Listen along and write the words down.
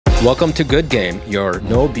Welcome to Good Game, your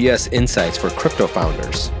no BS insights for crypto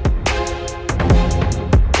founders.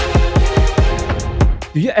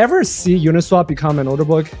 Do you ever see Uniswap become an order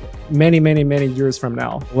book many years from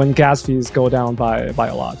now when gas fees go down by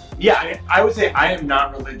a lot? Yeah, I would say I am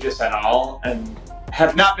not religious at all and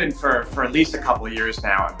have not been for at least a couple of years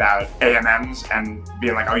now about AMMs and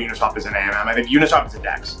being like, oh, Uniswap is an AMM. I think Uniswap is a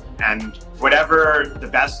DEX. And whatever the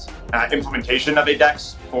best implementation of a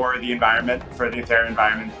DEX for the environment, for the Ethereum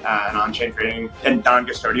environment, and on-chain trading and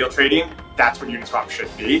non-custodial trading, that's what Uniswap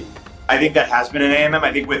should be. I think that has been an AMM.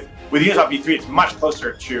 I think with Uniswap V3, it's much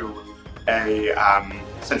closer to a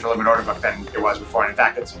central limit order book than it was before. And in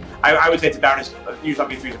fact, I would say Uniswap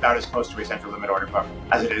V3 is about as close to a central limit order book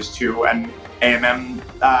as it is to an AMM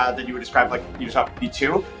that you would describe like Uniswap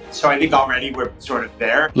V2. So I think already we're sort of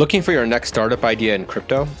there. Looking for your next startup idea in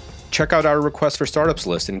crypto? Check out our request for startups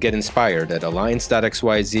list and get inspired at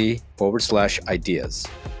alliance.xyz/ideas.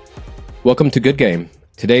 Welcome to Good Game.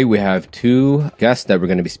 Today we have two guests that we're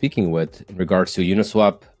going to be speaking with in regards to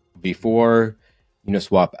Uniswap V4,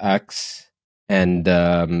 UniSwapX, and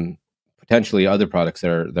potentially other products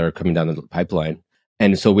that are coming down the pipeline.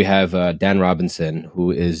 And so we have Dan Robinson,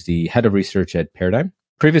 who is the head of research at Paradigm.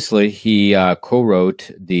 Previously, he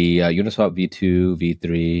co-wrote the Uniswap V2,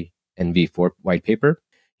 V3, and V4 white paper.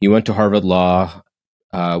 He went to Harvard Law,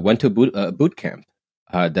 went to a boot camp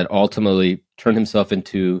that ultimately turned himself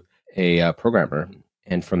into a programmer.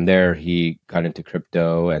 And from there, he got into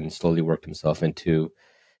crypto and slowly worked himself into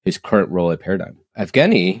his current role at Paradigm.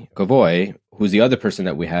 Evgeny Gaevoy, who's the other person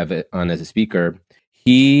that we have on as a speaker,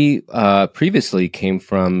 he previously came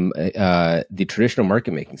from the traditional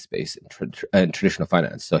market making space and traditional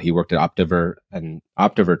finance. So he worked at Optiver, and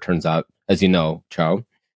Optiver turns out, as you know, Qiao,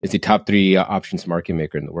 is the top 3 options market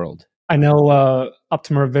maker in the world. I know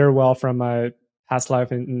Optimer very well from my past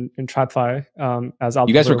life in TradFi. As Optimer,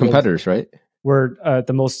 you guys were competitors, right? We're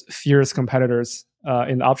the most fierce competitors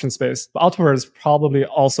in the option space. But Optimer is probably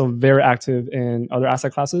also very active in other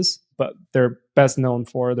asset classes, but they're best known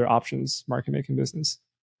for their options market making business.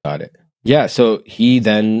 Got it. Yeah, so he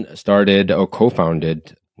then started or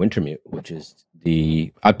co-founded Wintermute, which is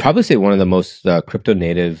I'd probably say one of the most crypto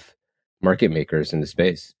native market makers in the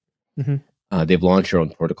space. Mm-hmm. They've launched their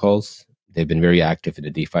own protocols. They've been very active in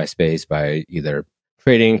the DeFi space by either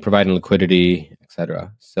trading, providing liquidity,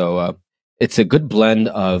 etc. So it's a good blend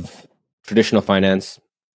of traditional finance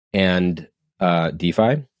and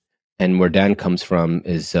DeFi. And where Dan comes from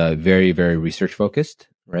is very, very research focused,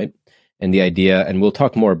 right? And the idea, and we'll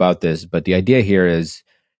talk more about this, but the idea here is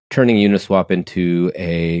turning Uniswap into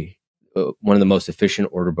one of the most efficient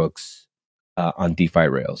order books on DeFi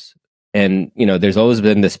rails. And, there's always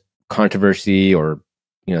been this controversy or,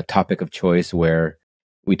 topic of choice where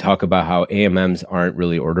we talk about how AMMs aren't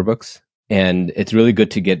really order books. And it's really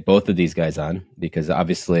good to get both of these guys on because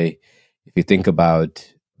obviously, if you think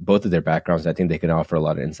about both of their backgrounds, I think they can offer a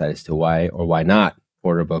lot of insight as to why or why not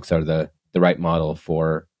order books are the right model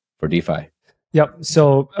for DeFi. Yep.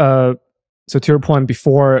 So to your point,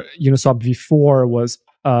 before Uniswap V4 was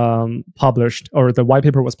published or the white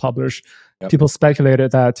paper was published, yep, people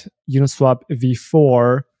speculated that Uniswap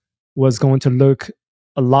V4 was going to look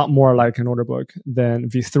a lot more like an order book than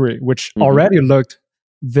V3, which already looked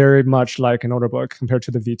very much like an order book compared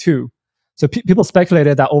to the V2. So people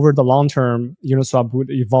speculated that over the long term, Uniswap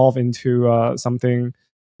would evolve into something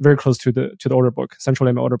very close to the order book, central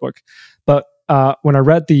limit order book. But when I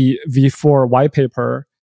read the V4 white paper,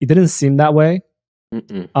 it didn't seem that way.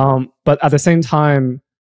 But at the same time,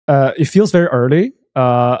 it feels very early.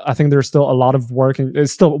 I think there's still a lot of work.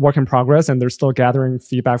 It's still work in progress, and they're still gathering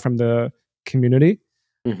feedback from the community.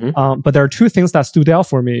 But there are 2 things that stood out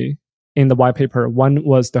for me in the white paper. One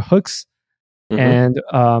was the hooks, and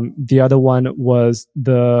the other one was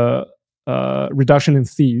the reduction in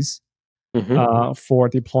fees for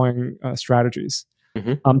deploying strategies.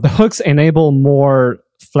 The hooks enable more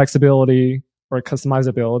flexibility or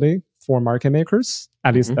customizability for market makers.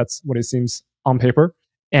 At least that's what it seems on paper.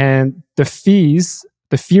 And the fee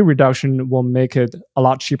reduction will make it a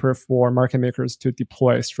lot cheaper for market makers to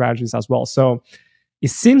deploy strategies as well. So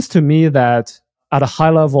it seems to me that at a high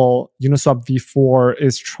level, Uniswap V4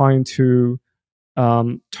 is trying to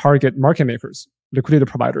target market makers, liquidity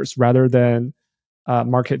providers, rather than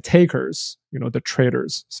market takers, the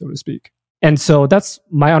traders, so to speak. And so that's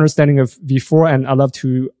my understanding of V4. And I'd love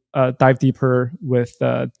to dive deeper with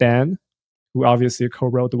Dan, who obviously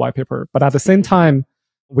co-wrote the white paper. But at the same time,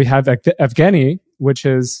 we have Evgeny, which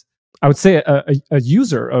is, I would say, a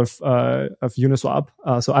user of Uniswap.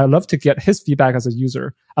 So I love to get his feedback as a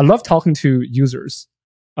user. I love talking to users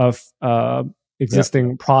of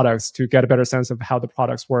existing products to get a better sense of how the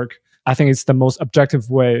products work. I think it's the most objective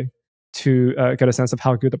way to get a sense of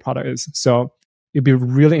how good the product is. So it'd be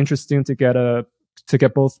really interesting to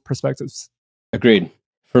get both perspectives. Agreed.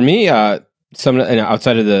 For me, and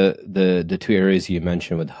outside of the two areas you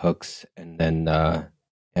mentioned with hooks and then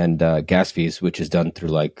gas fees, which is done through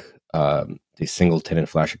like the single tenant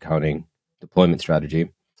flash accounting deployment strategy,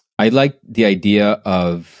 I like the idea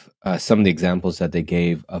of some of the examples that they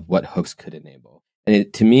gave of what hooks could enable.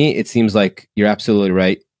 And to me, it seems like you're absolutely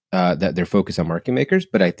right that they're focused on market makers,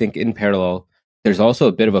 but I think in parallel, there's also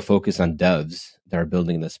a bit of a focus on devs that are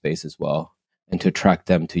building the space as well, and to attract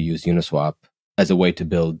them to use Uniswap as a way to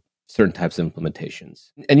build certain types of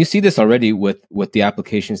implementations. And you see this already with the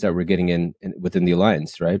applications that we're getting in within the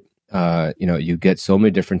Alliance, right? You get so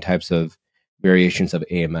many different types of variations of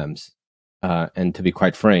AMMs. And to be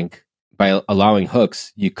quite frank, by allowing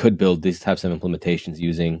hooks, you could build these types of implementations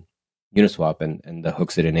using Uniswap and the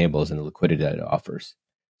hooks it enables and the liquidity that it offers.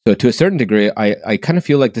 So to a certain degree, I kind of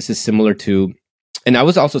feel like this is similar to, and I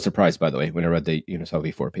was also surprised, by the way, when I read the Uniswap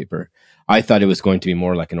V4 paper. I thought it was going to be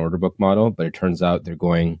more like an order book model, but it turns out they're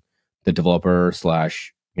going the developer /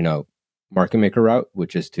 market maker route,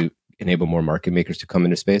 which is to enable more market makers to come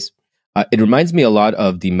into space. It reminds me a lot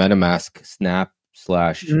of the MetaMask Snap /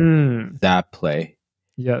 Zap play.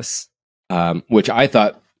 Yes. Which I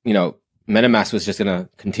thought, MetaMask was just going to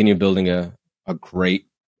continue building a great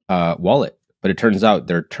wallet. But it turns out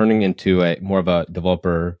they're turning into more of a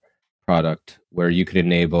developer product where you could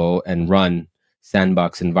enable and run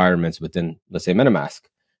sandbox environments within, let's say, MetaMask.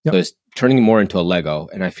 Yep. So it's turning more into a Lego.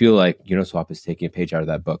 And I feel like Uniswap is taking a page out of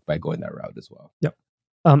that book by going that route as well. Yep.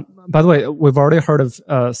 By the way, we've already heard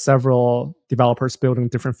of several developers building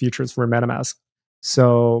different features for MetaMask.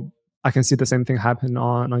 So I can see the same thing happen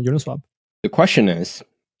on Uniswap. The question is,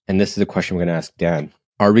 and this is a question we're going to ask Dan,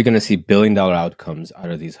 are we going to see billion-dollar outcomes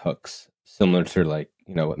out of these hooks? Similar to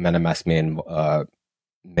what MetaMask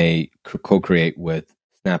may co-create with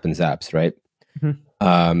Snap and Zaps, right?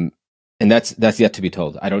 Mm-hmm. And that's yet to be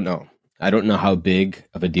told. I don't know. I don't know how big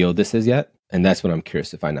of a deal this is yet. And that's what I'm curious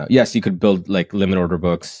to find out. Yes, you could build like limit order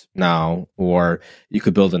books now, or you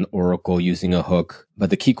could build an oracle using a hook. But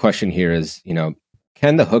the key question here is,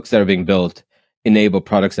 can the hooks that are being built enable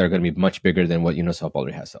products that are going to be much bigger than what Uniswap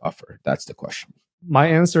already has to offer? That's the question. My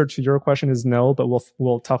answer to your question is no, but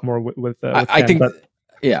we'll talk more with I think,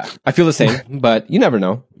 I feel the same, but you never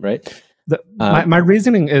know, right? My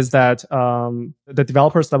reasoning is that the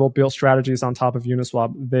developers that will build strategies on top of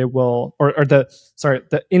Uniswap, they will,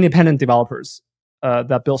 the independent developers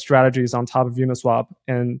that build strategies on top of Uniswap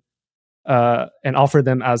and offer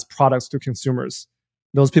them as products to consumers,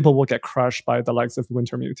 those people will get crushed by the likes of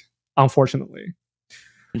Wintermute, unfortunately.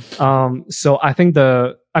 So I think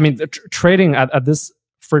the trading at this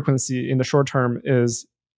frequency in the short term is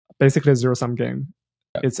basically a zero-sum game.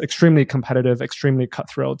 Yeah. It's extremely competitive, extremely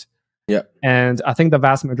cutthroat. Yeah. And I think the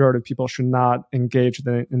vast majority of people should not engage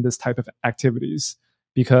in this type of activities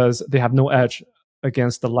because they have no edge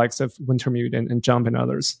against the likes of Wintermute and Jump and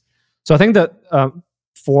others. So I think that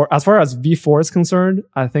as far as V4 is concerned,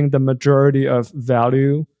 I think the majority of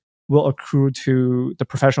value will accrue to the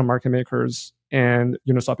professional market makers and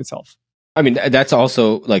Uniswap itself. I mean, that's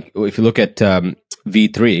also like, if you look at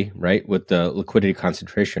V3, right, with the liquidity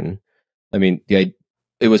concentration, I mean,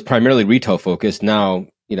 it was primarily retail focused. Now,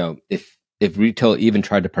 if retail even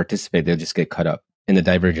tried to participate, they'll just get cut up in the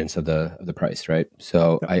divergence of the price, right?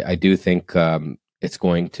 So yeah. I do think it's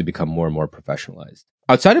going to become more and more professionalized.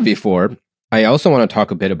 Outside of V4, I also want to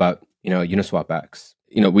talk a bit about, UniswapX.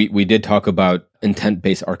 We did talk about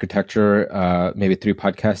intent-based architecture maybe 3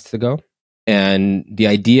 podcasts ago. And the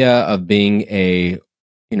idea of being an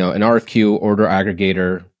RFQ order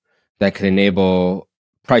aggregator that could enable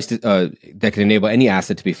that could enable any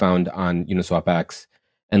asset to be found on UniswapX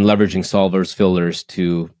and leveraging solvers, fillers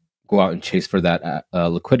to go out and chase for that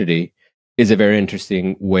liquidity is a very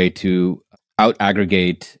interesting way to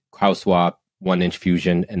out-aggregate CowSwap, 1inch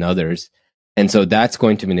Fusion, and others. And so that's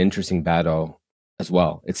going to be an interesting battle as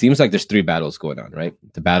well. It seems like there's 3 battles going on, right?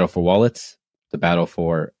 The battle for wallets, the battle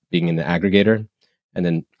for being in the aggregator, and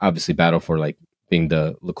then obviously battle for like being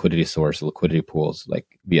the liquidity source, liquidity pools, like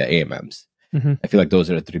via AMMs. Mm-hmm. I feel like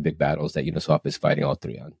those are the 3 big battles that Uniswap is fighting all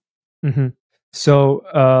 3 on. Mm-hmm.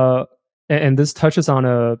 So, and this touches on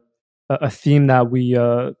a theme that we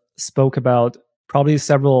spoke about probably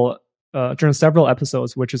during several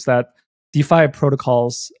episodes, which is that DeFi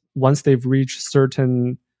protocols, once they've reached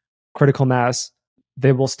certain critical mass,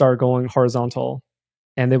 they will start going horizontal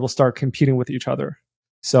and they will start competing with each other.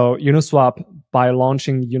 So Uniswap, by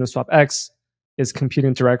launching UniSwapX, is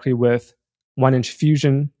competing directly with 1inch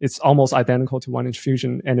Fusion. It's almost identical to 1inch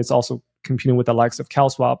Fusion, and it's also competing with the likes of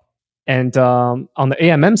CalSwap. And on the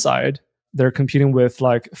AMM side, they're competing with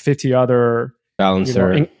like 50 other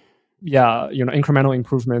balancer. Incremental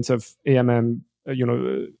improvements of AMM,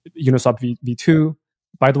 Uniswap V2.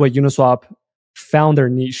 By the way, Uniswap found their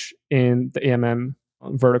niche in the AMM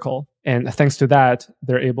vertical. And thanks to that,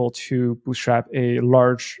 they're able to bootstrap a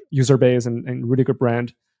large user base and really good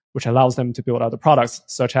brand, which allows them to build other products,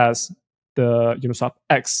 such as the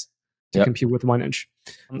UniSwapX to compete with 1inch.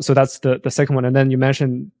 So that's the second one. And then you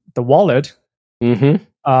mentioned the wallet. So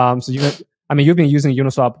you've been using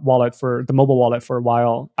Uniswap wallet for the mobile wallet for a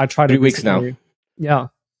while. I tried 3 weeks now. Yeah.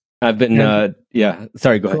 I've been,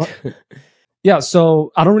 sorry, go ahead. Yeah,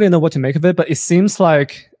 so I don't really know what to make of it, but it seems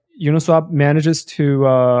like Uniswap manages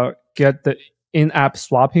to get the in-app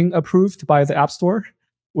swapping approved by the App Store,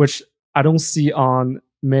 which I don't see on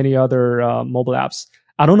many other mobile apps.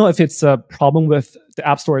 I don't know if it's a problem with the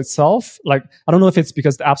App Store itself. Like, I don't know if it's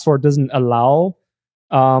because the App Store doesn't allow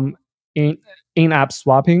in-app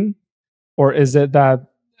swapping, or is it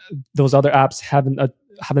that those other apps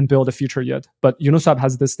haven't built a feature yet? But Uniswap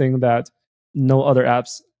has this thing that no other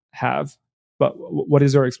apps have. But what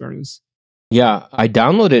is your experience? Yeah, I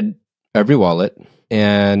downloaded every wallet,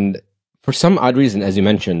 and for some odd reason, as you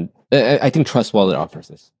mentioned, I think Trust Wallet offers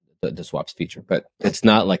this, the swaps feature, but it's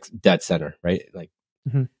not like dead center, right? Like,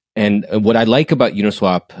 and what I like about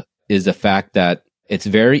Uniswap is the fact that it's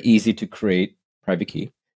very easy to create private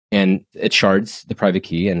key, and it shards the private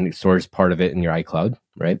key and it stores part of it in your iCloud,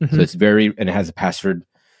 right? So it's and it has a password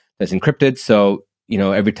that's encrypted. So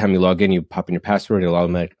every time you log in, you pop in your password, it'll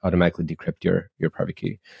automatically decrypt your private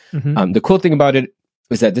key. The cool thing about it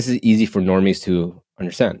is that this is easy for normies to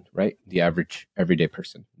understand, right? The average everyday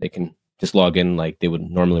person. They can just log in like they would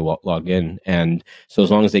normally log in. And so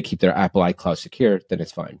as long as they keep their Apple iCloud secure, then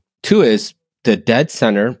it's fine. 2 is the dead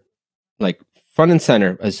center, like front and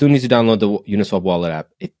center. As soon as you download the Uniswap wallet app,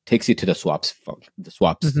 it takes you to the swaps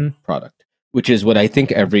product, which is what I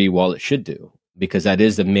think every wallet should do. Because that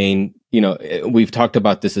is the main, we've talked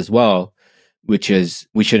about this as well, which is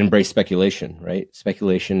we should embrace speculation, right?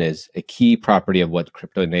 Speculation is a key property of what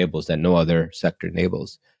crypto enables that no other sector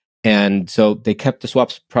enables. And so they kept the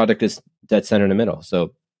swaps product as dead center in the middle.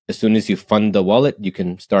 So as soon as you fund the wallet, you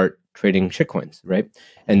can start trading shitcoins, right?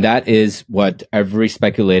 And that is what every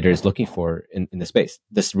speculator is looking for in the space.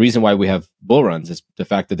 This reason why we have bull runs is the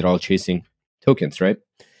fact that they're all chasing tokens, right?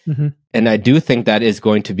 And I do think that is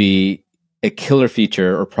going to be a killer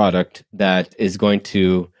feature or product that is going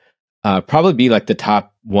to probably be like the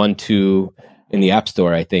top 1-2 in the App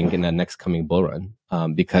Store, I think, in that next coming bull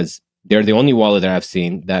run, because they're the only wallet that I've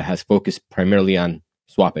seen that has focused primarily on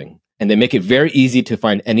swapping. And they make it very easy to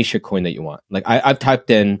find any shitcoin that you want. Like I've typed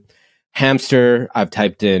in hamster, I've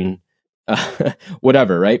typed in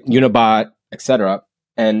whatever, right? Unibot, etc.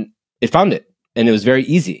 And it found it. And it was very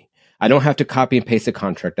easy. I don't have to copy and paste a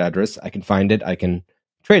contract address. I can find it. I can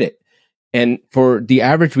trade it. And for the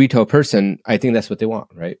average retail person, I think that's what they want,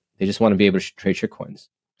 right? They just want to be able to trade shitcoins.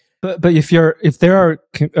 But if they are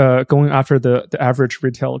going after the average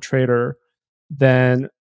retail trader, then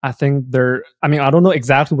I think I don't know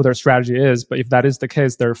exactly what their strategy is, but if that is the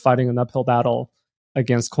case, they're fighting an uphill battle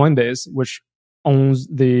against Coinbase, which owns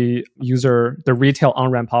the retail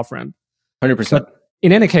on-ramp, off-ramp. 100%. But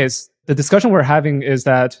in any case, the discussion we're having is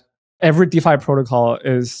that every DeFi protocol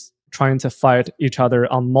is trying to fight each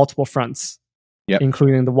other on multiple fronts,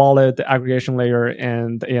 including the wallet, the aggregation layer,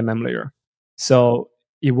 and the AMM layer. So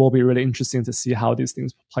it will be really interesting to see how these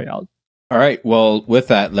things play out. All right. Well, with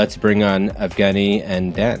that, let's bring on Evgeny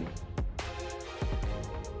and Dan.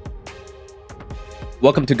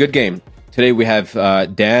 Welcome to Good Game. Today we have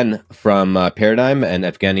Dan from Paradigm and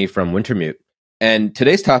Evgeny from Wintermute. And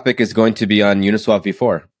today's topic is going to be on Uniswap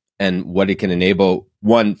V4 and what it can enable,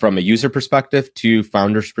 1, from a user perspective, 2,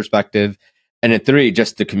 founder's perspective, and then 3,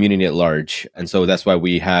 just the community at large. And so that's why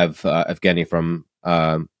we have Evgeny from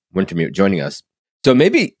Wintermute joining us. So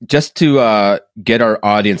maybe just to get our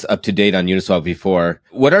audience up to date on Uniswap V4,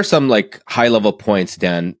 what are some like high level points,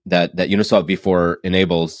 Dan, that Uniswap V4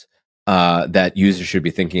 enables that users should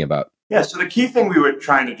be thinking about? Yeah, so the key thing we were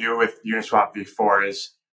trying to do with Uniswap V4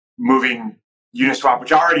 is moving Uniswap,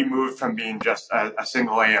 which already moved from being just a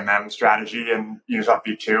single AMM strategy in Uniswap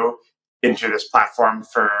V2 into this platform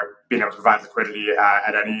for being able to provide liquidity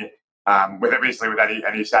at any with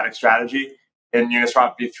any static strategy in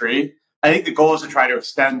Uniswap V3. I think the goal is to try to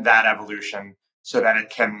extend that evolution so that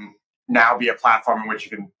it can now be a platform in which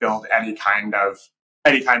you can build any kind of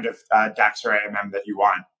DEX or AMM that you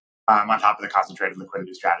want on top of the concentrated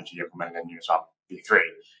liquidity strategy implemented in Uniswap V3.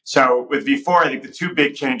 So with V4, I think the two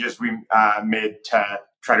big changes we made to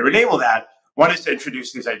try to enable that, one is to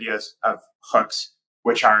introduce these ideas of hooks,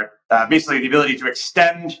 which are basically the ability to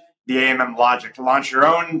extend the AMM logic to launch your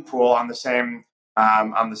own pool on the same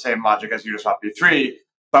logic as Uniswap V3,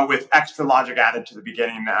 but with extra logic added to the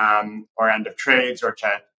beginning or end of trades or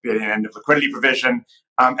to beginning and end of liquidity provision.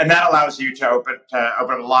 And that allows you to open up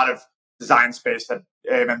a lot of design space that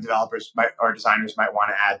AMM developers or designers might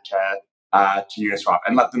want to add to Uniswap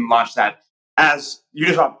and let them launch that as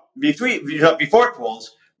Uniswap V3, Uniswap V4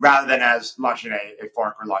 pools rather than as launching a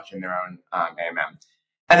fork or launching their own AMM.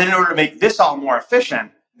 And then in order to make this all more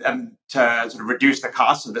efficient and to sort of reduce the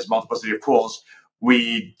cost of this multiplicity of pools,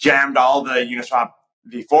 we jammed all the Uniswap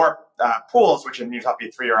V4 pools, which in Uniswap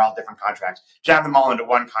V3 are all different contracts, jam them all into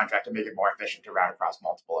one contract to make it more efficient to route across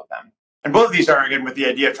multiple of them. And both of these are, again, with the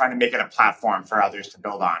idea of trying to make it a platform for others to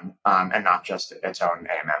build on and not just its own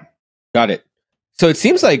AMM. Got it. So it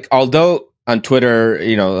seems like although on Twitter,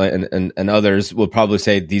 and others will probably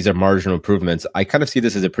say these are marginal improvements, I kind of see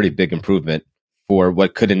this as a pretty big improvement for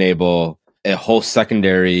what could enable a whole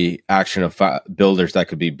secondary action of builders that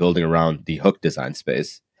could be building around the hook design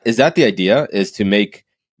space. Is that the idea, is to make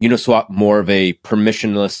Uniswap more of a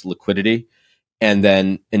permissionless liquidity and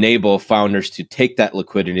then enable founders to take that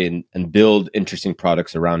liquidity and build interesting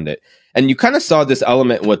products around it? And you kind of saw this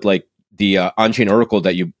element with like the on-chain oracle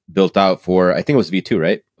that you built out for, I think it was V2,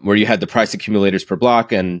 right? Where you had the price accumulators per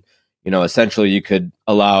block and, essentially you could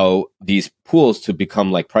allow these pools to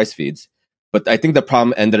become like price feeds. But I think the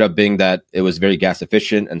problem ended up being that it was very gas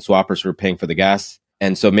efficient and swappers were paying for the gas.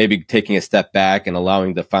 And so maybe taking a step back and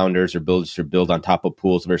allowing the founders or builders to build on top of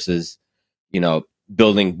pools versus,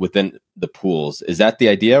 building within the pools. Is that the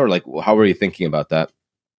idea, or like how were you thinking about that?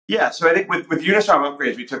 Yeah, so I think with Uniswap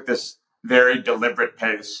upgrades, we took this very deliberate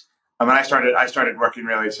pace. And I started working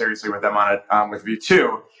really seriously with them on it with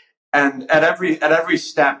V2. And at every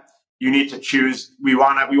step, you need to choose. We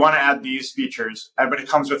want to add these features, but it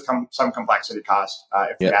comes with some complexity cost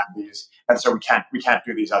if we add these, and so we can't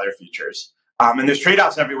do these other features. And there's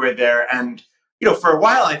trade-offs everywhere there. And for a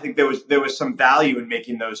while, I think there was some value in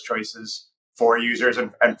making those choices for users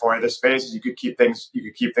and for the space. You could keep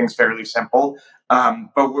things fairly simple.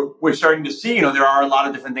 But we're starting to see, there are a lot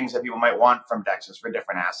of different things that people might want from DEXs for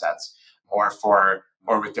different assets, or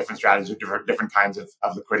with different strategies with different kinds of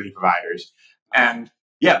liquidity providers. And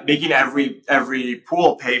making every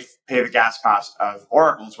pool pay the gas cost of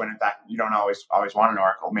oracles when in fact you don't always want an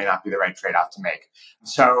oracle may not be the right trade-off to make.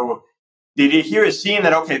 So the idea here is seeing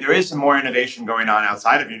that, okay, there is some more innovation going on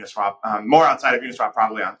outside of Uniswap, more outside of Uniswap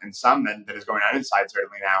probably in some than is going on inside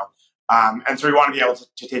certainly now. And so we want to be able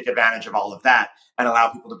to take advantage of all of that and allow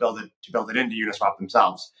people to build it into Uniswap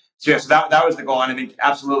themselves. So that was the goal. And I think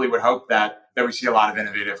absolutely would hope that we see a lot of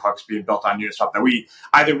innovative hooks being built on Uniswap that we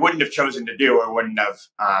either wouldn't have chosen to do or wouldn't have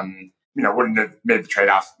made the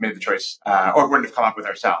trade-off, made the choice, or wouldn't have come up with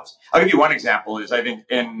ourselves. I'll give you one example is I think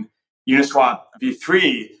in Uniswap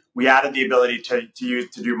V3, we added the ability to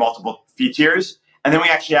do multiple fee tiers. And then we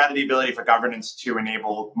actually added the ability for governance to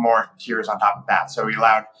enable more tiers on top of that. So we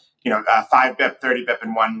allowed, 5 BIP, 30 BIP,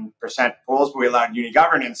 and 1% pools, but we allowed Uni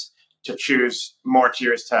governance to choose more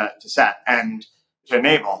tiers to set and to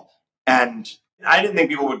enable. And I didn't think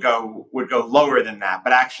people would go lower than that,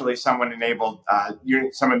 but actually someone made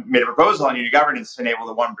a proposal on Uni governance to enable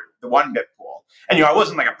the one BIP pool. And I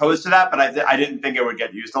wasn't opposed to that, but I didn't think it would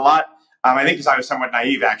get used a lot. I think because I was somewhat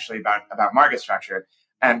naive actually about market structure.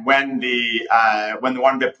 And when the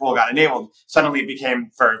one BIP pool got enabled, suddenly it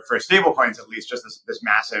became for stable coins at least just this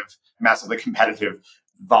massively competitive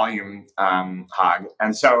volume hog.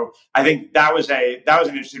 And so I think that was an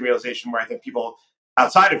interesting realization where I think people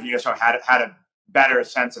outside of Uniswap had a better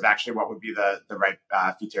sense of actually what would be the right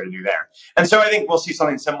feature to do there. And so I think we'll see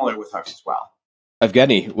something similar with hooks as well.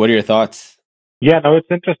 Evgeny, what are your thoughts? Yeah, no, it's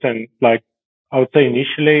interesting. I would say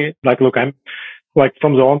initially, look, I'm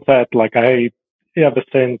from the onset, ever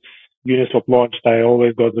since Uniswap launched, I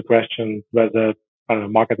always got the question whether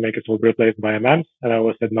market makers will be replaced by AMMs, and I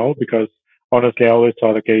always said no, because honestly, I always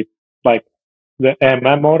thought, okay, the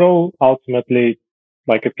AMM model ultimately,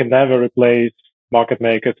 it can never replace market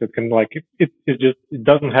makers. It can it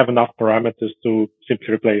doesn't have enough parameters to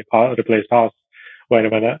simply replace us or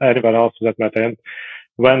anyone else for that matter. And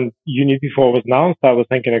when Uni4 was announced, I was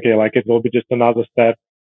thinking, okay, it will be just another step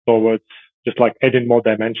towards just adding more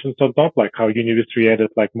dimensions on top, how Uni3 added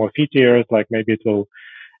more fee tiers, maybe it will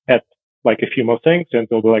add a few more things and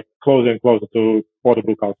it will be closer and closer to order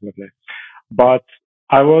book ultimately. But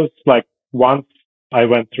I was once I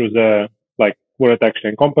went through the what it actually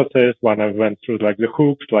encompasses, when I went through the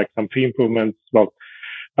hooks, some fee improvements,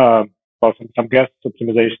 some gas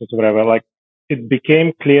optimizations or whatever. Like it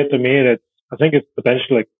became clear to me that I think it's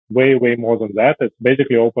potentially like way more than that. It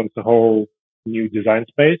basically opens a whole new design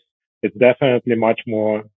space. It's definitely much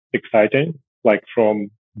more exciting, like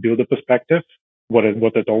from builder perspective, what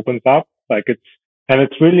it opens up. Like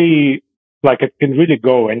it's really like it can really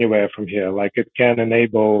go anywhere from here. Like it can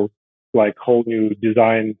enable like whole new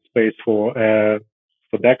design space for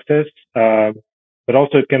DEXs, but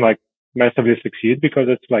also it can like massively succeed because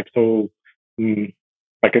it's like so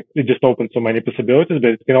like it just opens so many possibilities,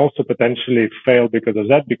 but it can also potentially fail because of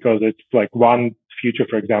that, because it's like one future,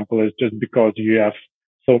 for example, is just because you have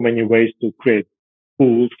so many ways to create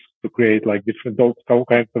pools, to create like all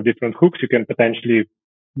kinds of different hooks, you can potentially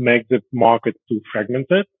make the market too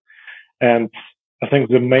fragmented. And I think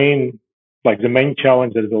the main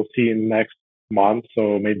challenge that we'll see in the next month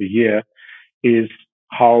or maybe year is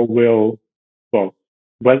how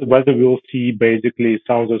whether we'll see basically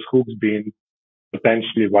some of those hooks being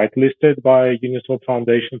potentially whitelisted by Uniswap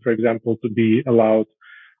Foundation, for example, to be allowed,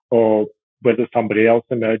 or whether somebody else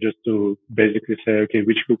emerges to basically say, okay,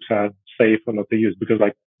 which hooks are safe or not to use. Because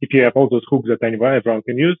like if you have all those hooks that everyone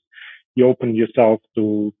can use, you open yourself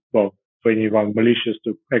to, for anyone malicious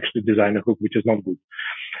to actually design a hook which is not good.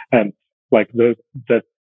 And like this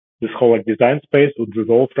whole like design space would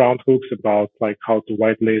revolve around hooks, about like how to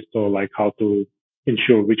whitelist or like how to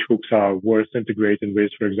ensure which hooks are worth integrating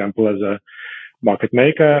with, for example, as a market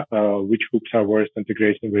maker, which hooks are worth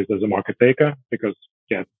integrating with as a market taker. Because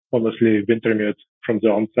honestly, Wintermute from the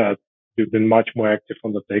onset, we've been much more active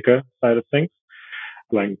on the taker side of things,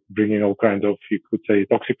 like bringing all kinds of, you could say,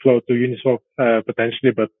 toxic flow to Uniswap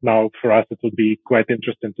potentially. But now for us, it would be quite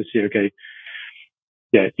interesting to see, okay,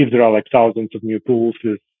 if there are like thousands of new pools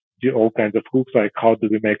with all kinds of hooks, like how do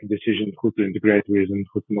we make a decision who to integrate with and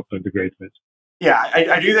who not to integrate with? Yeah,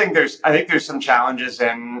 I do think there's some challenges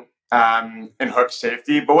in hook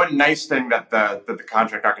safety, but one nice thing that the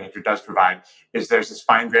contract architecture does provide is there's this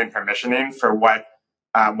fine-grained permissioning for what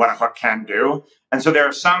a hook can do. And so there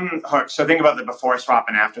are some hooks. So think about the before swap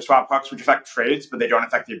and after swap hooks, which affect trades, but they don't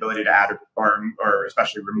affect the ability to add or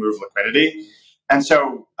especially remove liquidity. And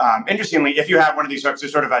so, interestingly, if you have one of these hooks,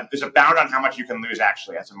 there's a bound on how much you can lose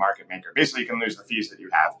actually as a market maker. Basically, you can lose the fees that you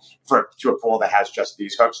have to a pool that has just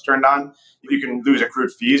these hooks turned on. You can lose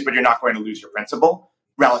accrued fees, but you're not going to lose your principal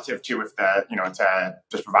relative to if it's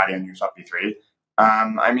just providing a Uniswap V3.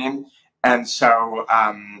 And so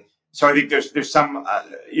I think there's some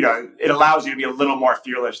it allows you to be a little more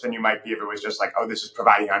fearless than you might be if it was just like, oh, this is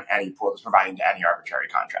providing on any pool, this is providing to any arbitrary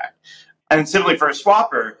contract. And similarly for a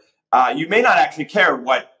swapper, you may not actually care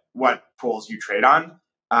what pools you trade on,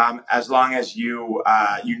 as long as you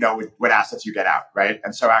know what assets you get out, right?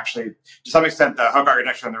 And so actually, to some extent, the hook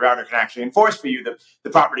architecture and the router can actually enforce for you the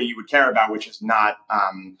property you would care about, which is not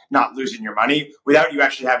losing your money, without you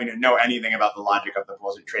actually having to know anything about the logic of the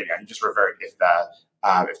pools you're trading on. You just revert if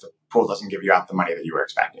the pool doesn't give you out the money that you were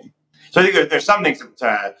expecting. So I think there's some things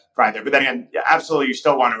to provide there, but then again, absolutely, you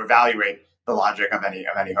still want to evaluate the logic of any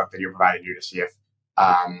hook that you're providing you to see if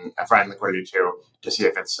provide liquidity to see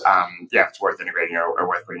if it's worth integrating or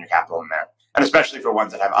worth putting your capital in there, and especially for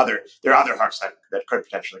ones that have other hooks that could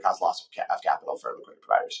potentially cause loss of capital for liquidity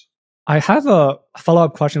providers. I have a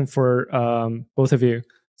follow-up question for both of you.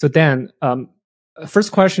 So Dan,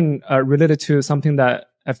 first question related to something that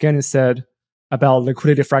Evgeny said about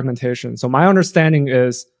liquidity fragmentation. So my understanding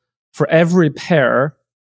is for every pair,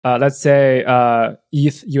 let's say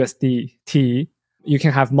ETH USDT, you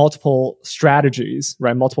can have multiple strategies,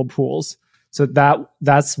 right? Multiple pools. So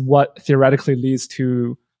that's what theoretically leads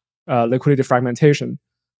to liquidity fragmentation.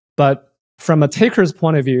 But from a taker's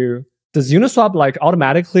point of view, does Uniswap like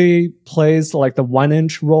automatically plays like the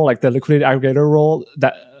 1-inch role, like the liquidity aggregator role,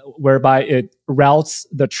 that whereby it routes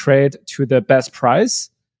the trade to the best price?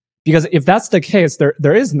 Because if that's the case,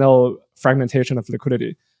 there is no fragmentation of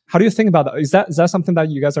liquidity. How do you think about that? Is that something that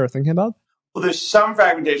you guys are thinking about? Well, there's some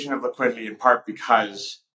fragmentation of liquidity in part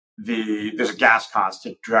because there's a gas cost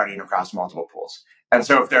to routing across multiple pools. And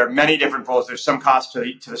so if there are many different pools, there's some cost to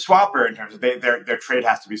the swapper in terms of their trade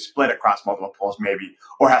has to be split across multiple pools maybe,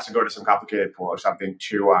 or has to go to some complicated pool or something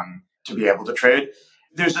to be able to trade.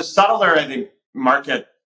 There's a subtler, I think, market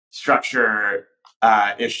structure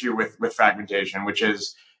issue with fragmentation, which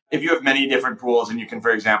is if you have many different pools and you can,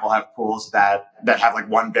 for example, have pools that have like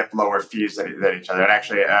 1 bip lower fees than each other. And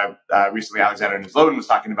actually, recently, Alexander Nisloden was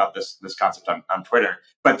talking about this concept on Twitter.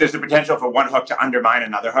 But there's the potential for one hook to undermine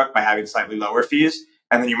another hook by having slightly lower fees.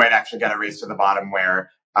 And then you might actually get a race to the bottom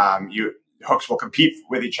where hooks will compete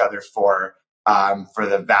with each other for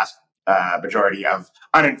the vast majority of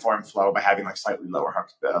uninformed flow by having like slightly lower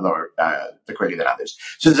liquidity than others.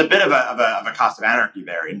 So there's a bit of a cost of anarchy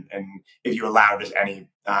there, and if you allow just any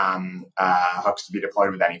hooks to be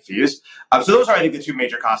deployed with any fees. So those are, I think, the two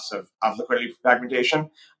major costs of liquidity fragmentation.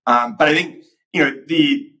 But I think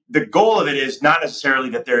the goal of it is not necessarily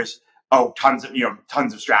that there's tons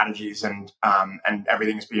of strategies and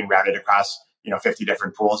everything is being routed across 50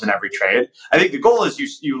 different pools in every trade. I think the goal is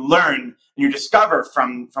you learn and you discover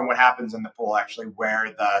from what happens in the pool actually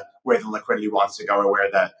where the liquidity wants to go or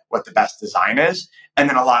what the best design is, and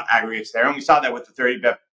then a lot aggregates there. And we saw that with the 30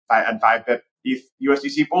 bip and 5 bip ETH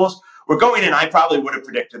USDC pools. We're going in. I probably would have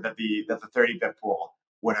predicted that the 30 bip pool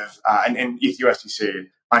would have and ETH USDC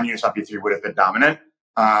on Uniswap V3 would have been dominant.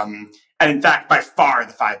 And in fact, by far,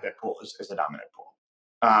 the 5 bip pool is the dominant pool.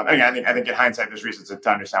 Again, I think in hindsight, there's reasons to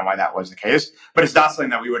understand why that was the case, but it's not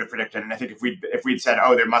something that we would have predicted. And I think if we'd said,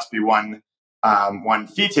 there must be one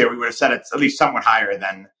fee tier, we would have said it's at least somewhat higher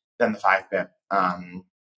than the 5 bip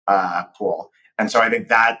pool. And so I think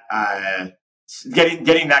that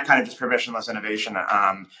getting that kind of just permissionless innovation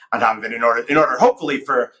on top of it, in order hopefully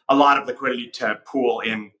for a lot of liquidity to pool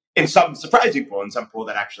in some surprising pool, in some pool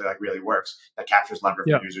that actually really works, that captures lever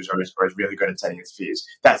for users or is really good at setting its fees.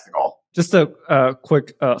 That's the goal. Just a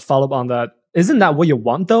quick follow-up on that. Isn't that what you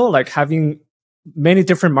want though? Like having many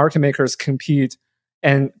different market makers compete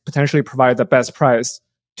and potentially provide the best price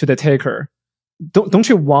to the taker. Don't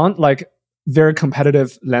you want very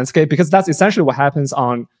competitive landscape? Because that's essentially what happens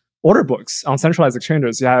on order books, on centralized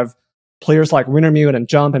exchanges. You have players like Wintermute and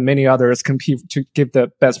Jump and many others compete to give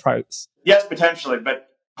the best price. Yes, potentially, but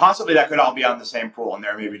possibly that could all be on the same pool, and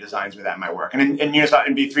there may be designs where that might work. And in Uniswap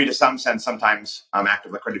and V3, to some sense, sometimes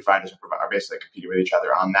active liquidity providers are basically competing with each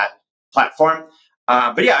other on that platform.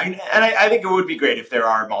 But yeah, I think it would be great if there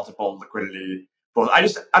are multiple liquidity pools. I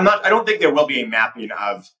don't think there will be a mapping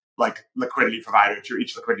of liquidity provider to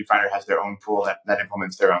each liquidity provider has their own pool that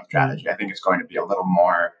implements their own strategy. I think it's going to be a little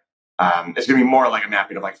more. It's going to be more like a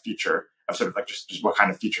mapping of feature of sort of just what kind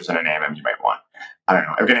of features in an AMM you might want. I don't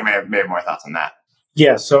know. Evgeny may have more thoughts on that.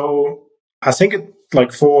 Yeah, so I think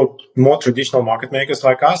it for more traditional market makers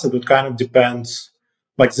like us, it would kind of depends.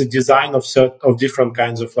 The design of different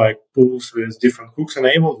kinds of pools with different hooks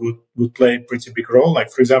enabled would play a pretty big role.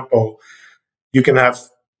 For example, you can have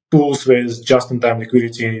pools with just-in-time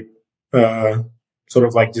liquidity sort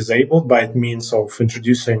of disabled by means of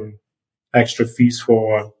introducing extra fees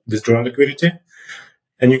for withdrawing liquidity.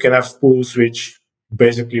 And you can have pools which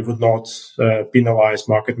basically would not penalize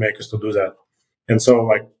market makers to do that. And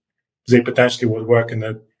so they potentially would work in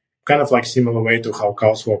a kind of similar way to how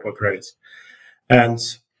CowSwap operates. And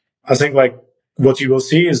I think what you will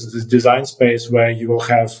see is this design space where you will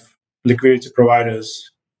have liquidity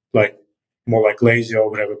providers more lazy or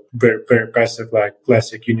whatever, very, very passive,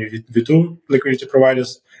 classic UniV2 liquidity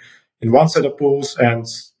providers in one set of pools, and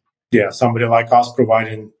somebody like us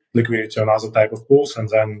providing liquidity on other type of pools, and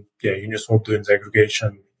then Uniswap doing the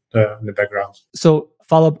aggregation in the background. So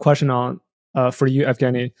follow-up question on for you,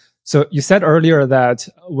 Evgeny. So you said earlier that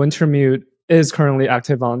Wintermute is currently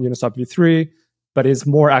active on Uniswap V3, but is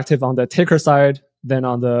more active on the taker side than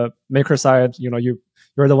on the maker side.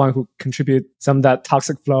 You're the one who contribute some of that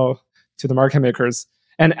toxic flow to the market makers.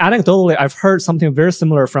 And anecdotally, I've heard something very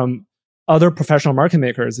similar from other professional market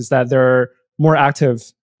makers, is that they're more active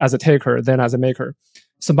as a taker than as a maker.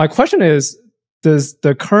 So my question is, does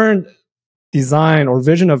the current design or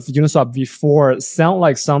vision of Uniswap V4 sound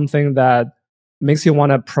like something that makes you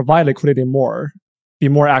want to provide liquidity more, be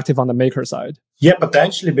more active on the maker side? Yeah,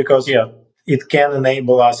 potentially, because it can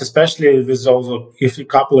enable us, especially with also if you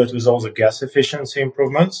couple it with all the gas efficiency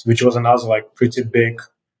improvements, which was another pretty big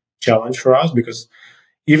challenge for us, because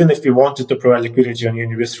even if we wanted to provide liquidity on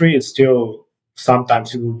UniV3, it's still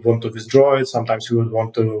sometimes you would want to withdraw it, sometimes you would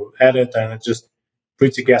want to add it, and it's just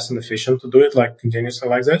pretty gas inefficient to do it continuously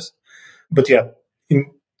like this. But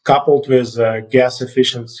coupled with gas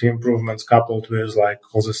efficiency improvements, coupled with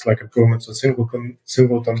all this improvements on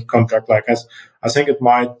singleton contract, I think it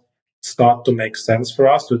might start to make sense for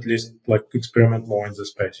us to at least experiment more in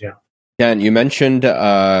this space. Yeah. Dan, you mentioned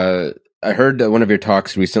I heard one of your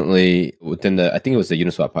talks recently within I think it was the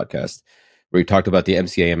Uniswap podcast, where you talked about the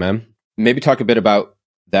McAMM. Maybe talk a bit about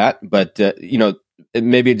that, but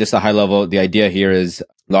maybe just a high level. The idea here is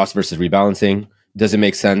loss versus rebalancing. Does it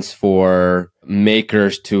make sense for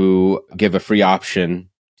makers to give a free option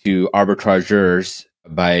to arbitrageurs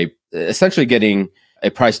by essentially getting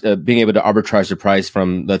a price, being able to arbitrage the price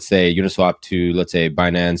from, let's say, Uniswap to, let's say,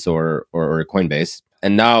 Binance or Coinbase?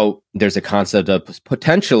 And now there's a concept of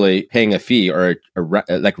potentially paying a fee or a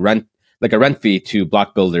rent fee to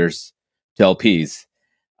block builders, to LPs.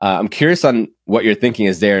 I'm curious on what your thinking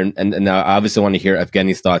is there, and I obviously want to hear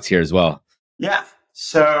Evgeny's thoughts here as well. Yeah.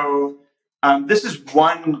 So this is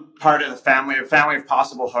one part of the family of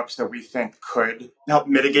possible hooks that we think could help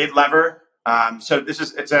mitigate lever. So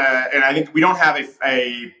and I think we don't have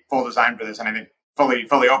a full design for this, and I think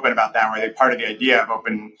fully open about that. Where I think part of the idea of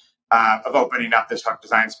opening up this hook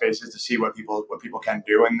design space is to see what people can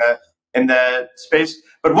do in the space.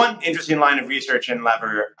 But one interesting line of research in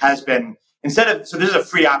lever has been so this is a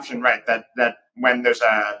free option, right? That when there's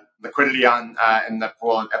a liquidity on in the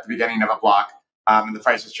pool at the beginning of a block, and the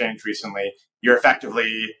price has changed recently, you're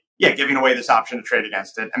effectively giving away this option to trade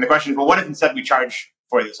against it. And the question is, well, what if instead we charge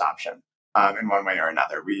for this option in one way or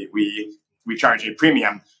another? We charge a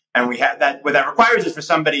premium, and we have that. What that requires is for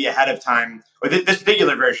somebody ahead of time, or this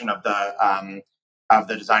particular version of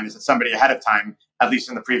the design is that somebody ahead of time, at least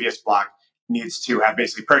in the previous block, needs to have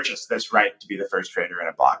basically purchased this right to be the first trader in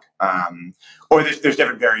a block. Or there's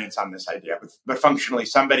different variants on this idea, but functionally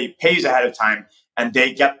somebody pays ahead of time and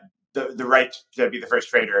they get the right to be the first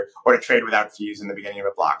trader or to trade without fees in the beginning of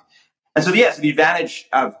a block. And so the advantage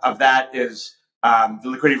of that is the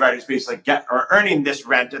liquidity providers basically earning this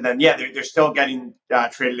rent, and then they're still getting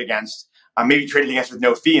traded against, maybe traded against with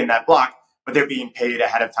no fee in that block, but they're being paid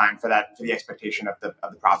ahead of time for the expectation of the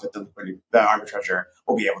profit the arbitrager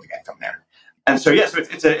will be able to get from there. And so so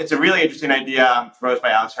it's a really interesting idea proposed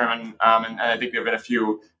by Alex Herman, and I think there have been a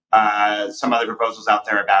few some other proposals out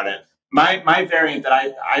there about it. My variant that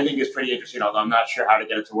I think is pretty interesting, although I'm not sure how to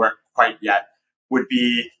get it to work quite yet, would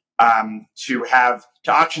be to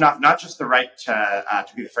auction off not just the right to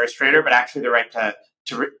be the first trader, but actually the right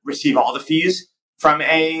to receive all the fees from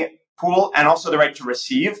a pool, and also the right to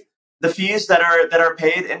receive the fees that are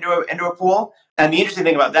paid into a pool. And the interesting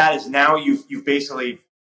thing about that is now you've basically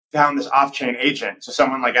found this off-chain agent. So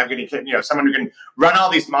someone like Evgeny, someone who can run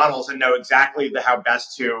all these models and know exactly how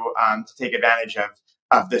best to take advantage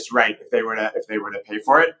of this right if they were to pay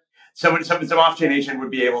for it. Some off-chain agent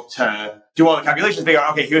would be able to do all the calculations, figure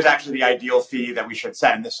out, okay, here's actually the ideal fee that we should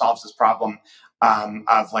set, and this solves this problem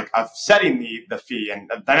of setting the fee,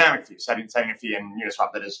 and a dynamic fee, setting a fee in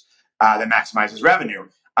Uniswap that maximizes revenue.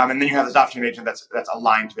 And then you have this off-chain agent that's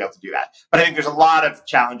aligned to be able to do that. But I think there's a lot of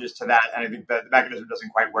challenges to that, and I think the mechanism doesn't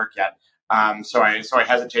quite work yet. So I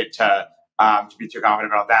hesitate to be too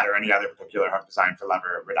confident about that or any other particular hook design for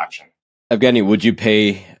lever reduction. Evgeny, would you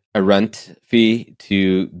pay a rent fee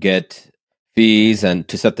to get fees and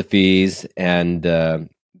to set the fees and to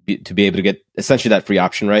be able to get essentially that free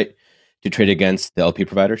option right to trade against the LP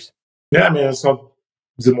providers? Yeah, I mean, it's not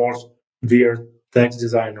the most weird DEX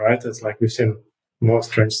design, right? It's like we've seen more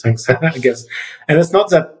strange things, I guess. And it's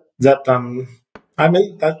not that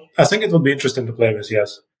I think it would be interesting to play with,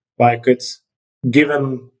 yes. Like, it's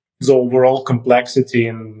given the overall complexity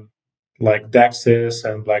in like DEXs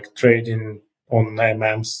and like trading on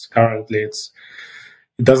McAMMs currently, it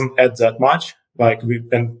doesn't add that much. Like,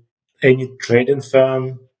 any trading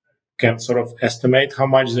firm can sort of estimate how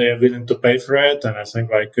much they are willing to pay for it. And I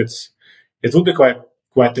think like it would be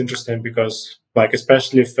quite interesting, because like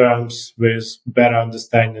especially firms with better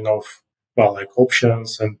understanding of like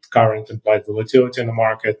options and current implied volatility in the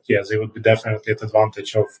market, they would be definitely at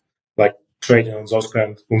advantage of like trading on those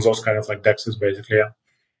kind of like DEXs basically.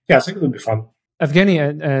 Yeah, I think it would be fun. Evgeny,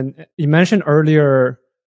 and you mentioned earlier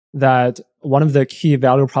that one of the key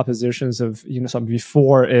value propositions of Uniswap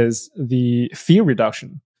V4 is the fee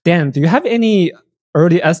reduction. Dan, do you have any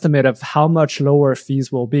early estimate of how much lower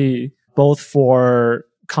fees will be, both for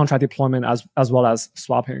contract deployment as well as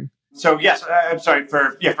swapping? So yes, I'm sorry,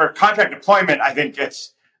 for contract deployment, I think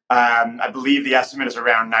it's I believe the estimate is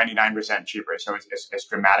around 99% cheaper, so it's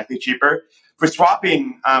dramatically cheaper. For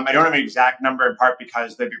swapping, I don't have an exact number, in part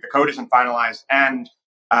because the code isn't finalized, and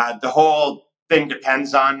the whole thing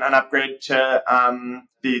depends on an upgrade to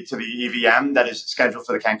the EVM that is scheduled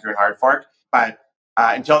for the Cancun hard fork. But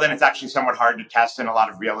until then, it's actually somewhat hard to test in a lot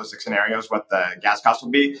of realistic scenarios what the gas cost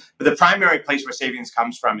will be. But the primary place where savings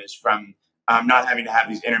comes from is from not having to have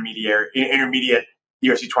these intermediate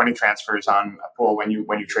ERC20 transfers on a pool when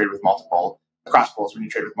you trade with multiple across pools, when you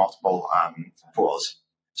trade with multiple pools.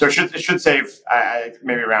 So it should save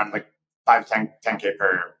maybe around like 10K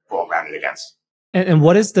per pool rounded against. And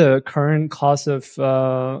what is the current cost of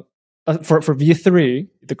for V3?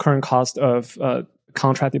 The current cost of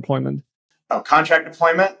contract deployment? Oh, contract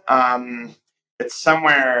deployment. It's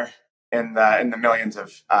somewhere in the millions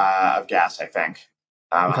of gas, I think.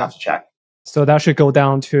 I'll have to check. So that should go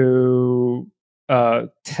down to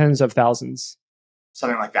tens of thousands.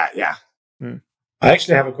 Something like that, yeah. I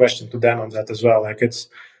actually have a question to Dan on that as well. Like, it's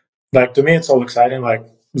like, to me, it's all exciting. Like,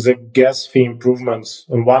 the gas fee improvements,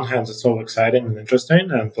 on one hand, it's all exciting and interesting.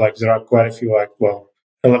 And like there are quite a few, like, well,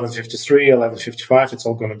 1153, 1155, it's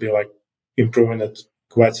all going to be like improving it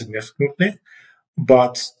quite significantly.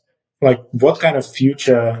 But like, what kind of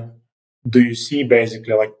future do you see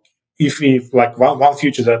basically? Like, if we, like, one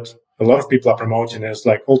future that a lot of people are promoting is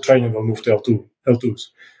like all trading will move to L2s.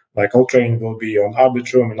 Like all trading will be on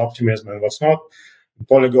Arbitrum and Optimism and what's not,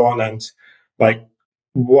 Polygon, and like,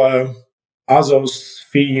 are those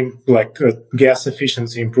fee, like gas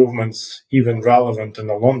efficiency improvements even relevant in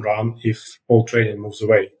the long run if all trading moves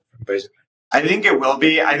away, basically? I think it will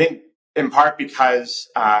be. I think in part because,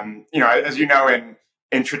 as you know,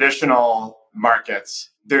 in traditional markets,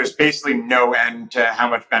 there's basically no end to how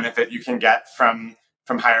much benefit you can get from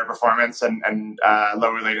higher performance and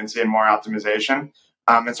lower latency and more optimization.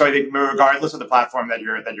 And so I think regardless of the platform that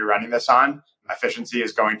you're running this on, efficiency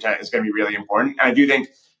is going to be really important. And I do think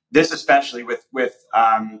this, especially with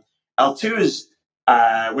L2s,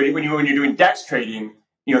 when you're doing DEX trading,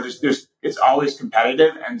 there's it's always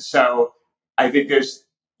competitive, and so I think there's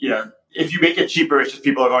if you make it cheaper, it's just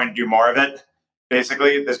people are going to do more of it.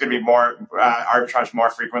 Basically, there's going to be more arbitrage more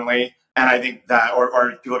frequently, and I think that or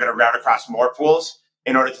people are going to route across more pools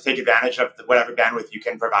in order to take advantage of whatever bandwidth you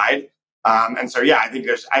can provide. And so, I think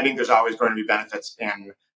there's always going to be benefits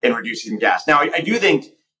in reducing gas. Now, I do think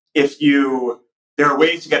there are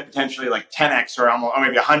ways to get potentially like 10x or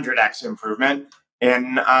maybe 100x improvement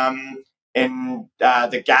in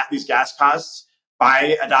these gas costs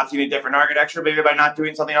by adopting a different architecture, maybe by not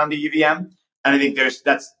doing something on the EVM. And I think there's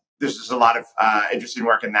just a lot of interesting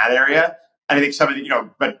work in that area. And I think some of the,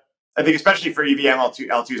 but I think especially for EVM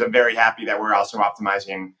L2s, I'm very happy that we're also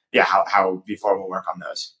optimizing, how V4 will work on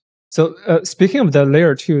those. So speaking of the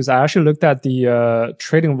layer 2s, I actually looked at the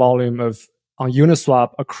trading volume on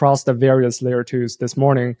Uniswap across the various layer 2s this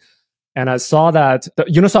morning. And I saw that the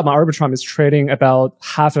Uniswap on Arbitrum is trading about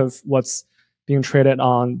half of what's being traded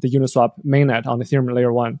on the Uniswap mainnet on Ethereum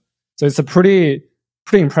layer 1. So it's a pretty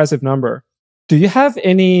impressive number. Do you have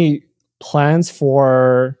any plans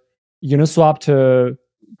for Uniswap to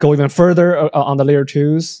go even further on the layer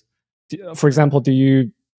 2s? For example,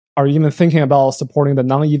 are you even thinking about supporting the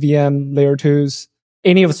non-EVM layer 2s?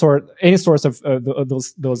 Any sorts of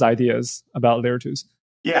those ideas about layer 2s?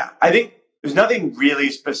 Yeah, I think there's nothing really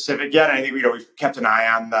specific yet. I think we've kept an eye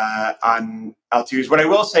on L2s. What I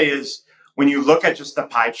will say is, when you look at just the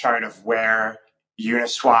pie chart of where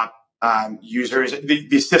Uniswap users,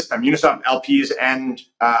 the system, Uniswap LPs and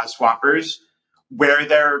swappers, where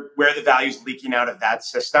the value is leaking out of that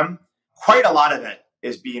system, quite a lot of it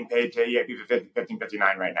is being paid to EIP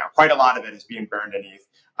 1559 right now. Quite a lot of it is being burned in ETH,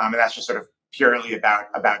 and that's just sort of purely about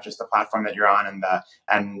just the platform that you're on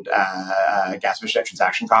and gas efficient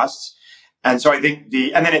transaction costs. And so I think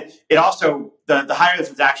it also the higher the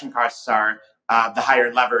transaction costs are, the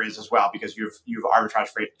higher lever is as well, because you've arbitrage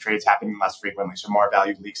trades happening less frequently, so more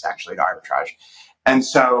value leaks actually to arbitrage. And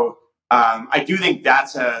so I do think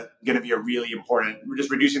that's going to be a really important. We're just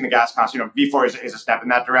reducing the gas costs. V4 is a step in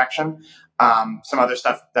that direction. Some other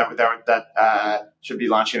stuff that should be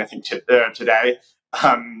launching, I think, today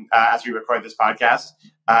as we record this podcast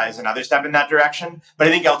is another step in that direction. But I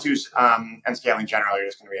think L2s and scaling generally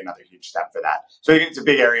is going to be another huge step for that. So I think it's a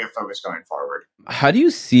big area of focus going forward. How do you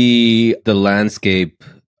see the landscape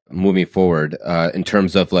moving forward in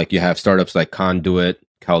terms of, like, you have startups like Conduit,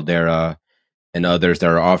 Caldera, and others that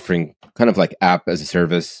are offering kind of like app as a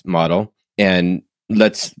service model? And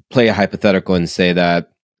let's play a hypothetical and say that,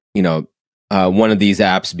 one of these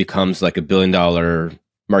apps becomes like $1 billion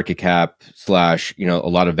market cap / a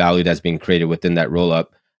lot of value that's being created within that roll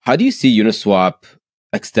up. How do you see Uniswap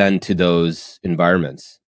extend to those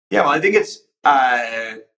environments? Yeah, well, I think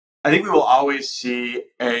I think we will always see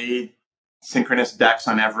a synchronous DEX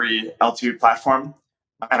on every L2 platform,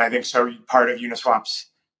 and I think so. Part of Uniswap's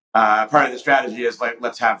part of the strategy is like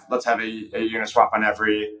let's have a Uniswap on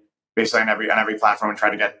every platform and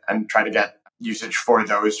try to get usage for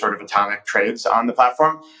those sort of atomic trades on the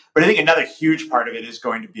platform. But I think another huge part of it is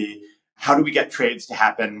going to be, how do we get trades to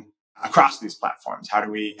happen across these platforms?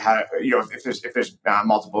 If there's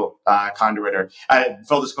multiple Conduit or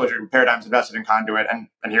full disclosure, Paradigm's invested in Conduit, and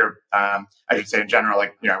here I should say in general,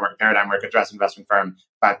 I work at Paradigm, we're a direct investment firm,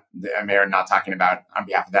 but I may or not talking about on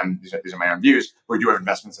behalf of them. These are my own views. We do have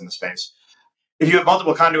investments in the space. If you have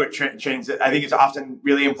multiple Conduit chains, I think it's often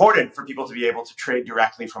really important for people to be able to trade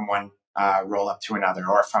directly from one roll up to another,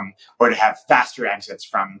 or to have faster exits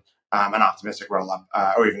from an optimistic roll up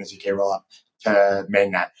or even a ZK roll up to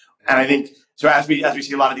mainnet. And I think so. As we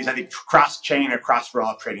see a lot of these, I think cross-chain or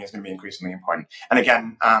cross-rollup trading is going to be increasingly important. And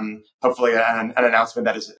again, hopefully, an announcement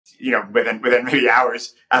that is within maybe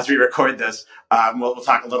hours as we record this. We'll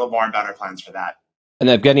talk a little more about our plans for that. And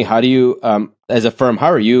Evgeny, how do you, as a firm,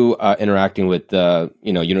 how are you interacting with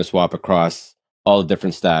Uniswap across all the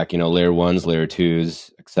different stack? Layer ones, layer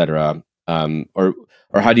twos, etc. Or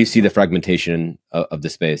how do you see the fragmentation of the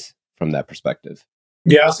space from that perspective?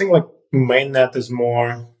 Yeah, I think mainnet is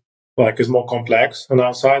more complex on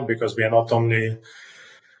our side, because we are not only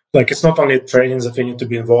it's not only trading that we need to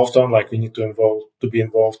be involved on. We need to be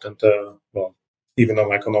involved and even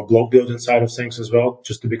on a block building side of things as well,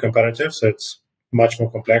 just to be competitive. So it's much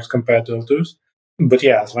more complex compared to L2s. But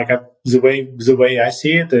yeah, the way I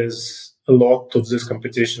see it is a lot of this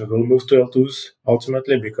competition will move to L2s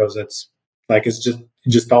ultimately, because it's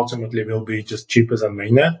just ultimately will be just cheaper than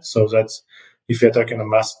mainnet. So that's, if you're talking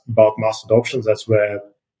about mass adoption, that's where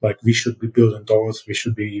we should be building towards. We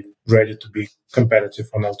should be ready to be competitive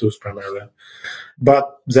on L2s primarily.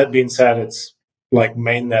 But that being said, it's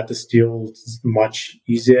mainnet is still much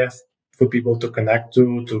easier for people to connect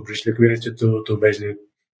to bridge liquidity to basically,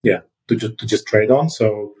 to just trade on.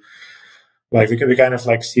 So we kind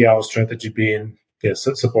of see our strategy being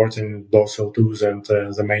supporting those L2s and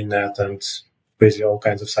the mainnet and basically all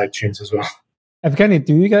kinds of side chains as well. Evgeny,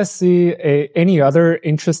 do you guys see any other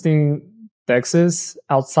interesting DEXs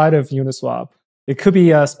outside of Uniswap? It could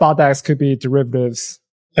be spot DEX, could be derivatives.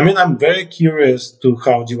 I mean, I'm very curious to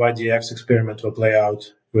how the DEX experiment will play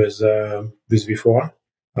out with V4.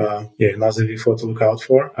 Another V4 to look out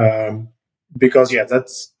for. Because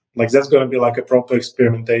that's going to be a proper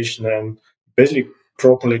experimentation and basically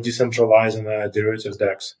properly decentralizing derivatives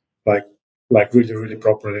DEX, really, really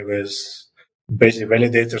properly, with basically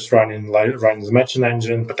validators running the matching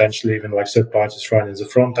engine, potentially even third parties running the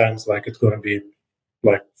front ends. It's going to be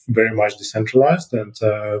very much decentralized, and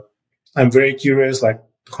I'm very curious how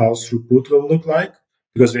throughput will look like,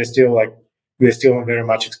 because we're still in very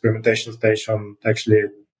much experimentation stage on actually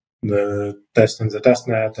the testing the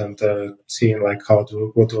testnet and seeing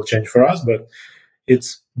what will change for us. But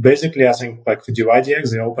it's basically, I think, for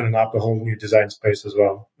DEX, they're opening up a whole new design space as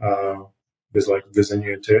well, with a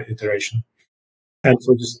new iteration. And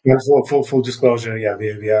for full disclosure,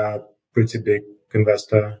 we are a pretty big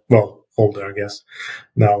investor, holder, I guess,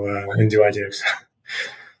 now in DEX.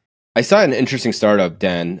 I saw an interesting startup,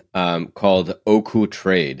 Dan, called Oku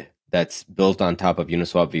Trade, that's built on top of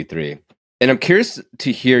Uniswap V3. And I'm curious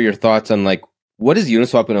to hear your thoughts on what is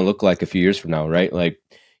Uniswap going to look like a few years from now, right?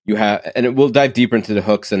 You have, and we'll dive deeper into the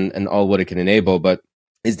hooks and all what it can enable, but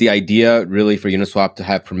is the idea really for Uniswap to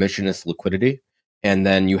have permissionless liquidity? And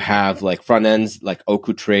then you have front ends like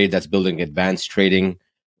Oku Trade that's building advanced trading,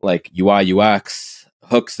 UI, UX,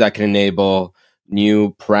 hooks that can enable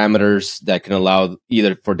new parameters that can allow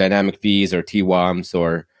either for dynamic fees or TWAMs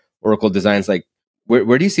or Oracle designs.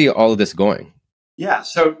 Where do you see all of this going? Yeah,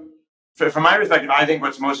 so from my perspective, I think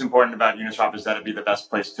what's most important about Uniswap is that it be the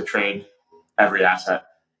best place to trade every asset.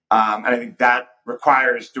 And I think that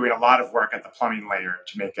requires doing a lot of work at the plumbing layer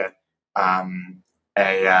to make it a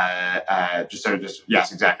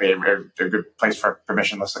good place for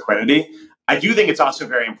permissionless liquidity. I do think it's also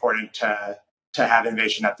very important to have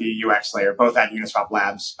innovation at the UX layer, both at Uniswap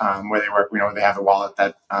Labs, where they work. They have a wallet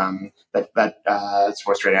that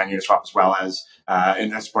supports trading on Uniswap, as well as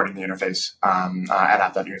in supporting the interface at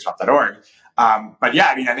app.uniswap.org. But yeah,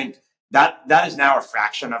 I think that is now a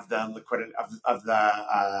fraction of the liquidity of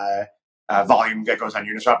the volume that goes on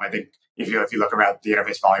Uniswap. I think if you look around the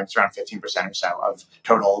interface volume, it's around 15% or so of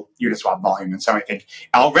total Uniswap volume. And so I think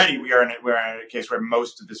already we're in a case where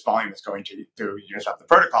most of this volume is going through Uniswap. The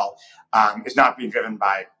protocol is not being driven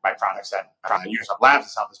by products that Uniswap Labs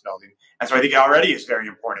itself is building. And so I think it already is very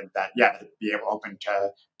important that to be open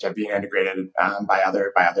to being integrated by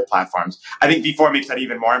other platforms. I think V4 makes that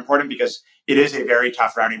even more important, because it is a very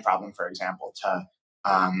tough routing problem, for example, to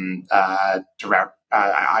route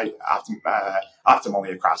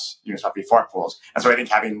optimally across Uniswap V4 pools. And so I think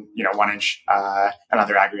having 1inch and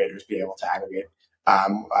other aggregators be able to aggregate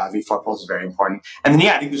V4 pools is very important. And then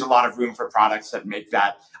I think there's a lot of room for products that make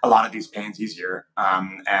a lot of these pains easier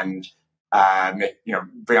and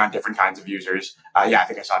bring on different kinds of users. I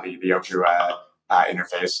think I saw the Oku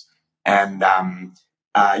interface, and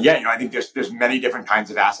I think there's many different kinds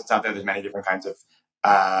of assets out there. There's many different kinds of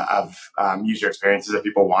user experiences that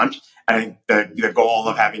people want. And I think the goal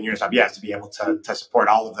of having Uniswap is to be able to support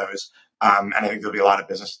all of those. And I think there'll be a lot of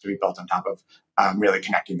business to be built on top of really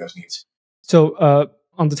connecting those needs. So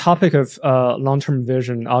on the topic of long-term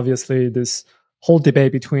vision, obviously this whole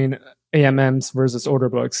debate between AMMs versus order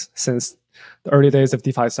books since the early days of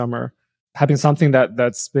DeFi summer, having something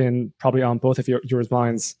that's been probably on both of your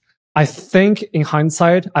minds. I think in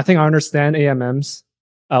hindsight, I understand AMMs,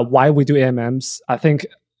 why we do AMMs. I think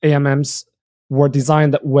AMMs were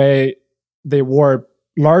designed that way they were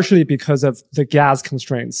largely because of the gas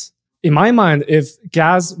constraints. In my mind, if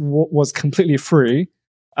gas was completely free,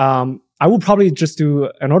 I would probably just do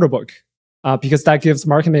an order book because that gives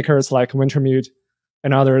market makers like Wintermute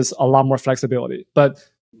and others a lot more flexibility. But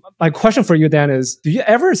my question for you, Dan, is do you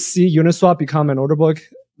ever see Uniswap become an order book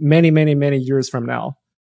many, many, many years from now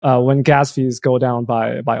when gas fees go down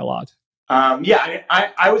by a lot? Yeah,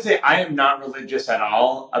 I would say I am not religious at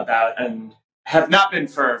all about, and have not been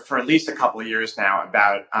for at least a couple of years now,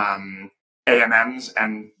 about AMMs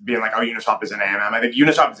and being like, oh, Uniswap is an AMM. I think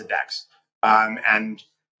Uniswap is a DEX. And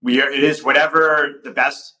it is whatever the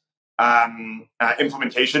best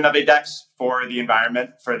implementation of a DEX for the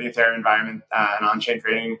environment, for the Ethereum environment, and on-chain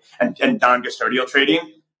trading and non-custodial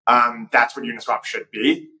trading. That's what Uniswap should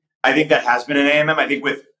be. I think that has been an AMM. I think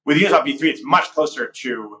with Uniswap V3, it's much closer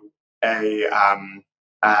to a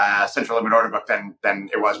central limit order book than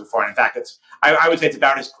it was before. And in fact, I would say it's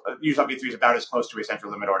about Uniswap V3 is about as close to a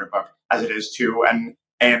central limit order book as it is to an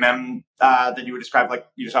AMM that you would describe like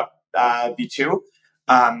Uniswap V2.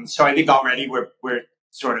 So I think already we're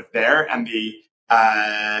sort of there, and we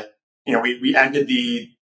ended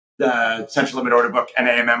the central limit order book and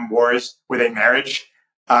AMM wars with a marriage,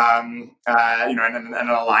 and an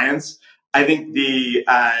alliance. I think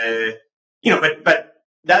but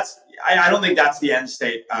that's I don't think that's the end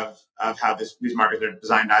state of how these markets are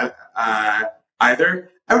designed either.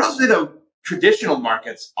 I would also say though, traditional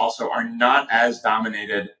markets also are not as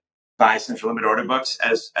dominated by central limit order books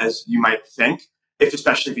as you might think.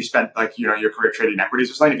 Especially if you spent your career trading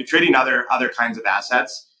equities or something. If you're trading other kinds of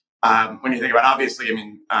assets, when you think about, obviously,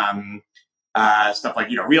 stuff like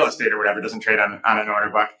real estate or whatever doesn't trade on an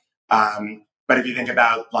order book. But if you think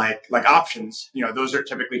about like options, those are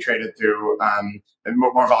typically traded through and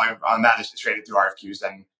more volume on that is traded through RFQs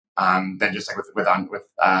than just like with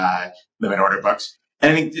limit order books.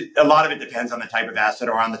 And I think a lot of it depends on the type of asset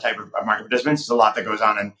or on the type of market participants. There's a lot that goes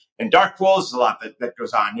on in dark pools. There's a lot that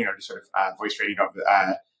goes on, to sort of voice trading over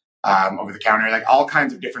the counter, like all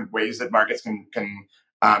kinds of different ways that markets can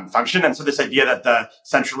function. And so this idea that the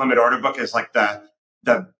central limit order book is like the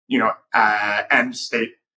end state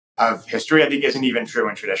of history, I think isn't even true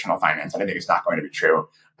in traditional finance. And I think it's not going to be true,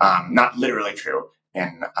 not literally true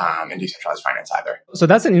in decentralized finance either. So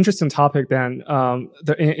that's an interesting topic then.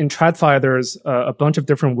 In TradFi, there's a bunch of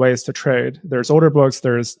different ways to trade. There's order books,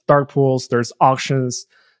 there's dark pools, there's auctions,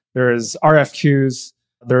 there's RFQs,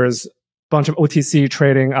 there's a bunch of OTC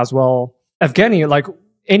trading as well. Evgeny, like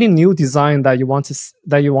any new design that you want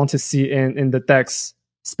to see in the DEX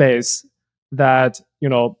space that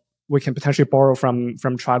we can potentially borrow from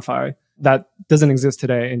TradFi that doesn't exist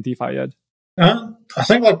today in DeFi yet? I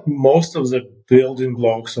think like most of the building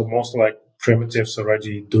blocks or most like primitives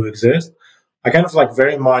already do exist. I kind of like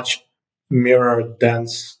very much mirror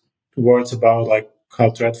Dan's words about like how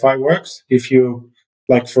TradFi works. If you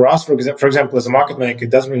like for us, for example, as a market maker,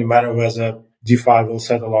 it doesn't really matter whether DeFi will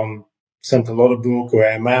settle on central order book or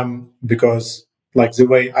AMM, because like the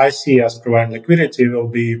way I see us providing liquidity will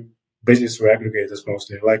be basically through aggregators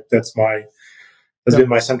mostly. Like that's been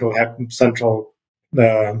my central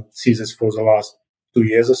thesis for the last 2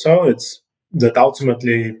 years or so. It's that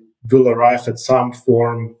ultimately will arrive at some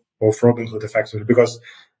form of Robinhood effectively, because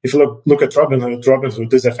if you look at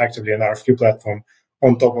Robinhood is effectively an RFQ platform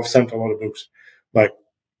on top of central order books. Like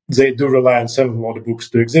they do rely on central order books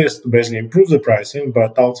to exist to basically improve the pricing,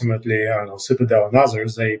 but ultimately, I don't know, Citadel and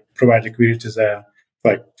others, they provide liquidity there,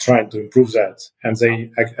 like trying to improve that. And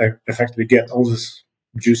they effectively get all this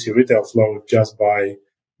juicy retail flow just by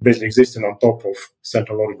basically existing on top of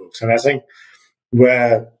central order books. And I think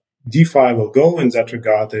where DeFi will go in that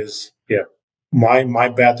regard is, my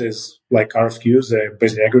bet is like RFQs,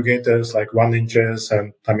 basically aggregators like 1inches.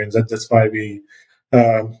 And I mean, that's why we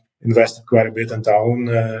invested quite a bit into our own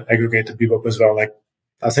aggregator Bebop as well. Like,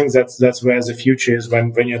 I think that's where the future is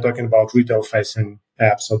when you're talking about retail facing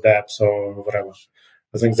apps or dApps or whatever.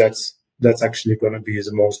 I think that's actually going to be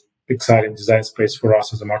the most exciting design space for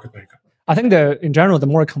us as a market maker. I think that in general, the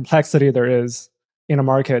more complexity there is in a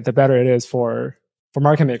market, the better it is for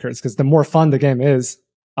market makers, because the more fun the game is,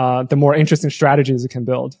 the more interesting strategies you can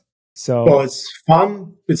build. So, well, it's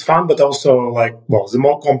fun, but also like, the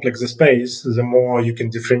more complex the space, the more you can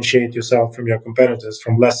differentiate yourself from your competitors,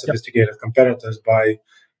 from less sophisticated competitors by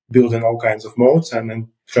building all kinds of modes. And in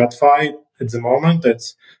TradFi at the moment,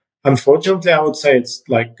 it's Unfortunately, I would say it's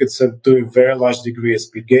to a very large degree a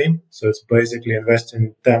speed game. So it's basically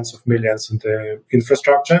investing tens of millions into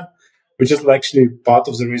infrastructure, which is actually part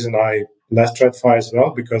of the reason I left TradFi as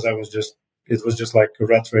well, because it was just like a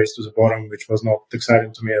rat race to the bottom, which was not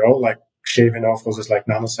exciting to me at all. Like shaving off all this like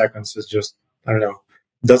nanoseconds is just, I don't know,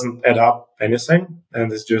 doesn't add up anything.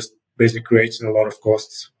 And it's just basically creating a lot of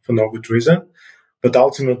costs for no good reason. But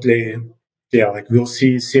ultimately, yeah, like we'll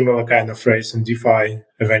see similar kind of race in DeFi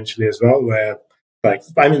eventually as well, where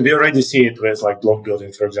we already see it with like block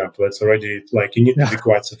building, for example. It's already like you need to be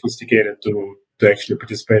quite sophisticated to actually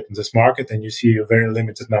participate in this market, and you see a very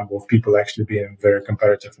limited number of people actually being very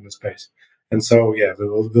competitive in the space. And so, yeah,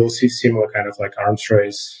 we'll see similar kind of like arms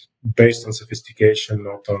race based on sophistication,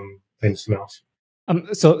 not on anything else.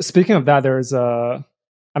 So speaking of that, there's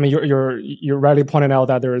you're rightly pointing out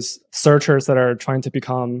that there's searchers that are trying to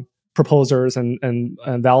become proposers and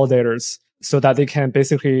validators, so that they can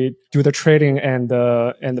basically do the trading and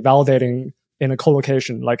the validating in a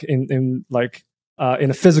co-location, like in one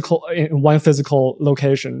physical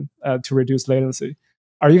location to reduce latency.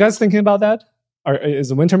 Are you guys thinking about that?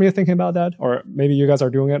 Is Wintermute thinking about that, or maybe you guys are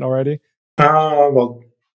doing it already? Well,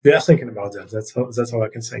 we are thinking about that. That's all I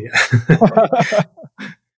can say. Yeah.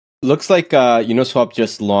 Looks like Uniswap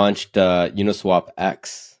just launched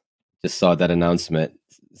UniSwapX. Just saw that announcement.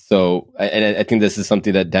 So, and I think this is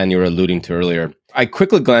something that Dan, you were alluding to earlier. I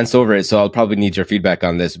quickly glanced over it, so I'll probably need your feedback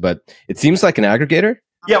on this, but it seems like an aggregator.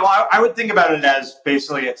 Yeah, well, I would think about it as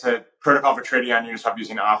basically it's a protocol for trading on Uniswap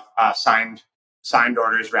using signed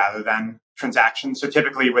orders rather than transactions. So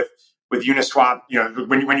typically with Uniswap,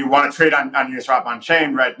 when you want to trade on Uniswap on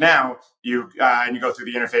chain right now, and you go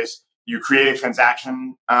through the interface, you create a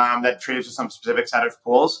transaction that trades with some specific set of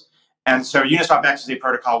pools. And so UniSwapX is a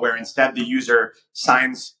protocol where instead the user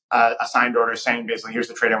signs a signed order saying basically, here's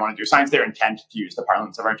the trade I want to do, signs their intent, to use the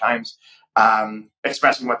parlance of our times,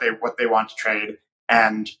 expressing what they want to trade,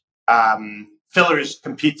 and fillers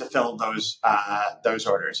compete to fill those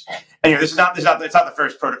orders. And it's not the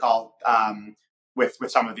first protocol with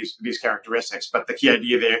some of these characteristics, but the key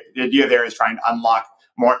idea there is trying to unlock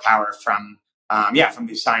more power from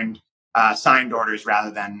these signed orders rather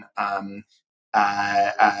than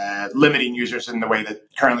limiting users in the way that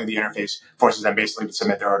currently the interface forces them basically to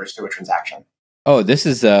submit their orders to a transaction. Oh, this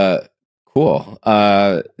is cool.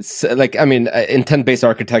 Intent-based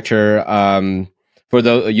architecture. For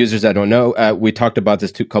the users that don't know, we talked about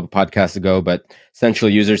this a couple podcasts ago, but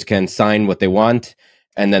essentially users can sign what they want,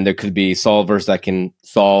 and then there could be solvers that can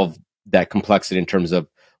solve that complexity in terms of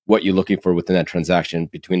what you're looking for within that transaction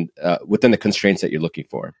within the constraints that you're looking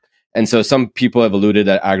for. And so some people have alluded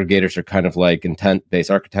that aggregators are kind of like intent-based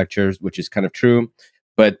architectures, which is kind of true.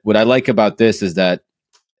 But what I like about this is that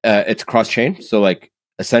it's cross-chain. So like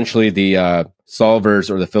essentially the solvers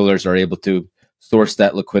or the fillers are able to source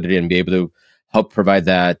that liquidity and be able to help provide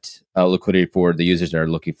that liquidity for the users that are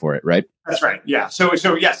looking for it, right? That's right. Yeah. So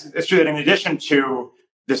yes, it's true that in addition to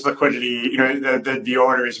this liquidity, the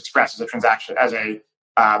order is expressed as a transaction,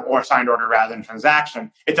 or signed order rather than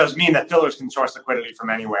transaction. It does mean that fillers can source liquidity from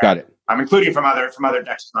anywhere. Got it. Including from other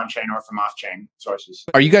DEXs on chain or from off chain sources.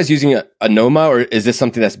 Are you guys using a NOMA, or is this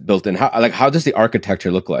something that's built in? How does the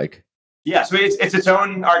architecture look like? Yeah, so it's its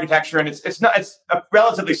own architecture, and it's a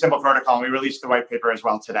relatively simple protocol. And we released the white paper as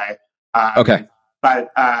well today. Okay.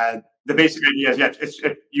 But the basic idea is,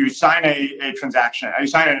 you sign a transaction, you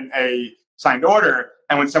sign a signed order,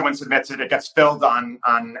 and when someone submits it, it gets filled on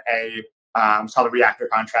a it's called a reactor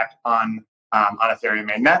contract on Ethereum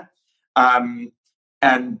mainnet.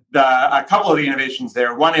 And a couple of the innovations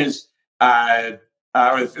there. One is or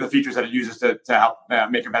the features that it uses to help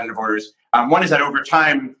make competitive orders. One is that over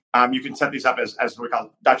time, you can set these up as we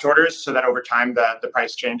call Dutch orders, so that over time the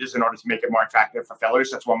price changes in order to make it more attractive for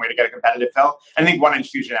fillers. That's one way to get a competitive fill. And I think 1inch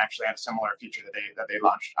Fusion actually had a similar feature that they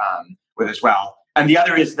launched with as well. And the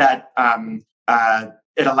other is that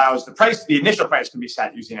it allows the initial price can be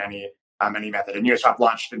set using any method. And Uniswap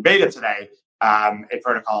launched in beta today a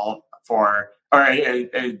protocol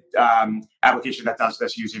a application that does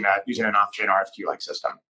this using an off-chain RFQ-like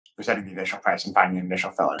system for setting the initial price and finding an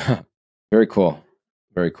initial filler. Very cool.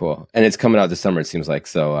 Very cool. And it's coming out this summer, it seems like.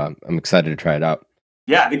 So I'm excited to try it out.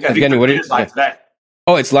 Yeah, I think it's live today.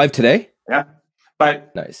 Oh, it's live today? Yeah.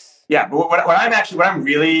 But nice. Yeah, but what I'm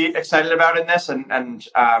really excited about in this, and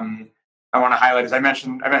I want to highlight, as I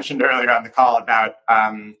mentioned earlier on the call about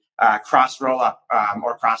cross rollup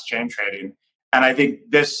or cross chain trading, and I think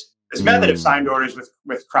this method of signed orders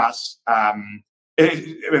with cross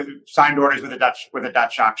with signed orders with a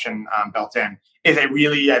Dutch auction built in is a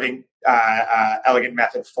really, I think, elegant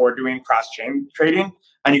method for doing cross chain trading,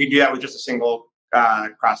 and you can do that with just a single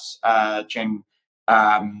chain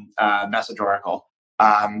message oracle.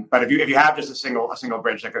 But if you have just a single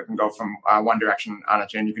bridge that can go from one direction on a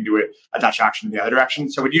chain, you can do it a Dutch auction in the other direction.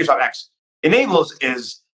 So what UniSwapX enables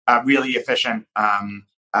is really efficient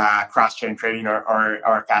cross-chain trading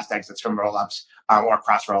or fast exits from rollups or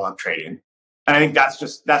cross rollup trading. And I think that's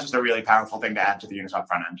just a really powerful thing to add to the Uniswap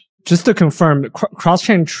front end. Just to confirm,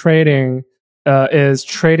 cross-chain trading is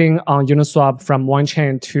trading on Uniswap from one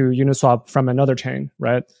chain to Uniswap from another chain,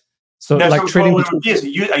 right? So trading. What it would be is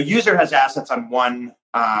a user has assets on one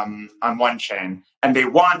chain, and they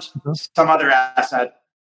want some other asset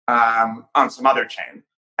on some other chain,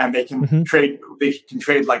 and they can trade. They can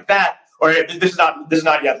trade like that. Or this is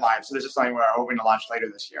not yet live, so this is something we're hoping to launch later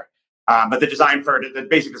this year. But the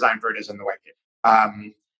basic design for it is in the white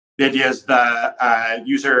paper. The idea is the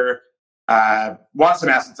user wants some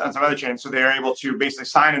assets on some other chain, so they're able to basically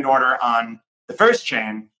sign an order on the first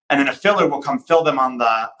chain, and then a filler will come fill them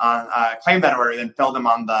claim that order, then fill them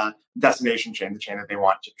on the destination chain, the chain that they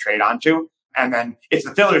want to trade onto. And then it's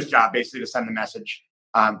the filler's job basically to send the message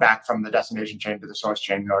back from the destination chain to the source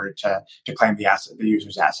chain in order to claim the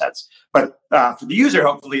user's assets. But for the user,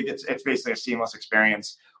 hopefully, it's basically a seamless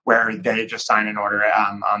experience where they just sign an order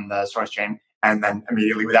on the source chain, and then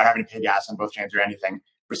immediately, without having to pay gas on both chains or anything,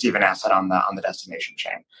 receive an asset on the destination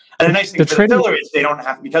chain. And the nice thing for the filler is they don't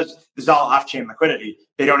have, because this is all off-chain liquidity,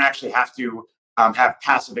 they don't actually have to have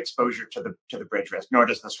passive exposure to the bridge risk, nor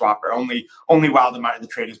does the swapper. Only while the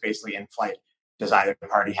trade is basically in flight does either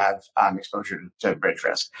party have exposure to bridge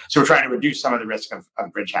risk. So we're trying to reduce some of the risk of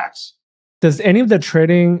bridge hacks. Does any of the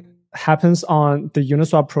trading happens on the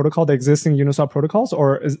Uniswap protocol, the existing Uniswap protocols,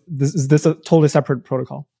 or is this a totally separate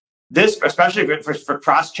protocol? This, especially for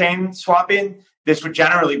cross-chain swapping, this would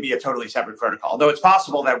generally be a totally separate protocol. Though it's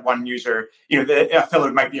possible that one user, a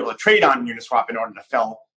filler might be able to trade on Uniswap in order to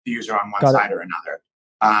fill the user on one side or another.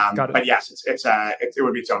 But yes, it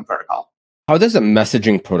would be its own protocol. How does a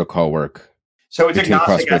messaging protocol work? So it's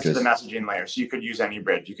agnostic as to the messaging layer. So you could use any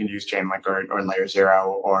bridge. You can use Chainlink or Layer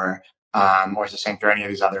 0 or Succinct or any of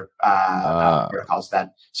these other protocols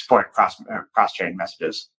that support cross-chain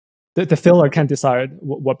messages. The filler can decide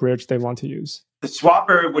what bridge they want to use. The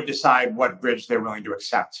swapper would decide what bridge they're willing to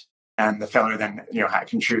accept, and the filler then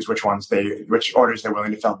can choose which orders they're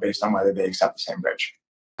willing to fill based on whether they accept the same bridge.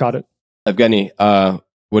 Got it. Evgeny,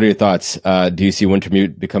 what are your thoughts? Do you see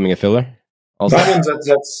Wintermute becoming a filler? Also? I mean,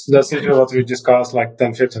 that's literally what we discussed like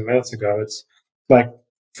 10, 15 minutes ago. It's like,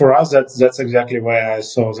 for us, that's exactly where I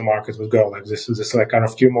saw the market would go. Like this like kind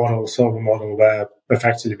of queue model, solver model, where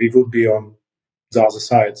effectively we would be on the other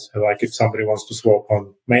side. So like if somebody wants to swap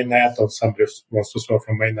on mainnet, or somebody wants to swap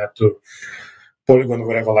from mainnet to Polygon or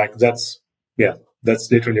whatever, like that's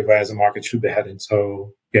literally where the market should be heading.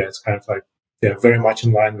 So yeah, it's kind of like very much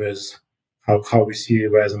in line with how we see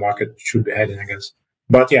where the market should be heading, I guess.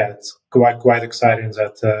 But yeah, it's quite exciting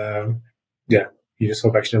that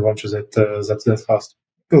Uniswap actually launches it that fast.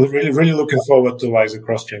 Really looking forward to like the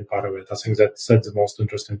cross-chain part of it. I think that's the most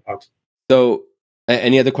interesting part. So,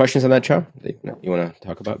 any other questions on that, Qiao, that you want to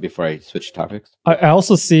talk about before I switch topics? I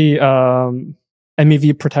also see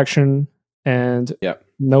MEV protection and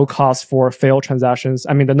no cost for failed transactions.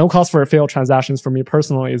 I mean, the no cost for failed transactions for me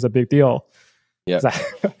personally is a big deal. Yeah, I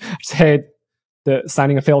just hate the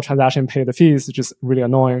signing a failed transaction, pay the fees. It's just really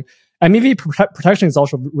annoying. MEV protection is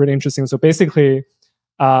also really interesting. So basically,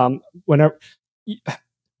 whenever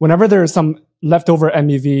there's some leftover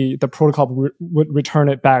MEV, the protocol would return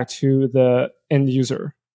it back to the end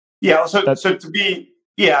user. Yeah. So I want to be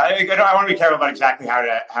careful about exactly how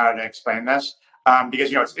to explain this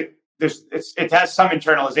because it has some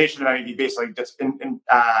internalization of MEV basically that's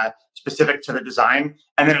specific to the design,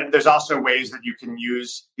 and then there's also ways that you can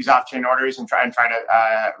use these off-chain orders and try to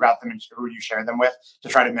route them into who you share them with to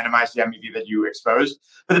try to minimize the MEV that you expose.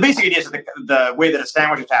 But the basic idea is that the way that a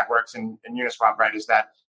sandwich attack works in Uniswap, right, is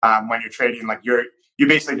that when you're trading, like you're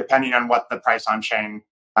basically depending on what the price on chain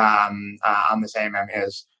on this AMM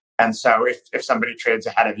is. And so if somebody trades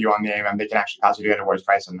ahead of you on the AMM, they can actually cause you to get a worse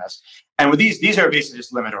price on this. And with these are basically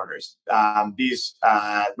just limit orders. When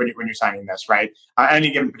you're signing this, right? At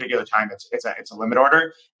any given particular time, it's a limit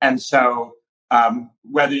order. And so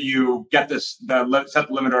whether you get set the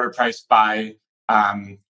limit order price by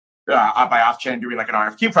off-chain doing like an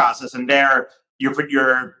RFQ process, and there you're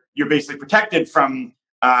basically protected from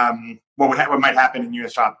what might happen in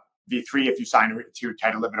Uniswap V3 if you sign a too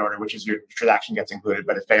tight a limit order, which is your transaction gets included,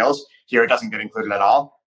 but it fails. Here, it doesn't get included at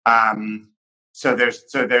all. So there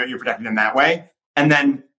you're protected in that way. And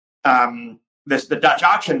then the Dutch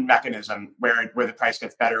auction mechanism, where the price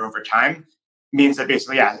gets better over time, means that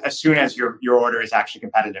basically, as soon as your order is actually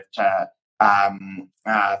competitive to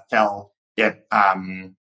till it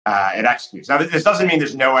executes. Now, this doesn't mean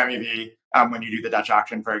there's no MEV when you do the Dutch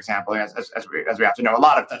auction, for example. As we have to know, a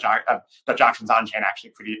lot of Dutch auctions on chain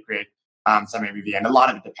actually create some MEV, and a lot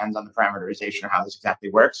of it depends on the parameterization of how this exactly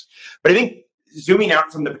works. But I think zooming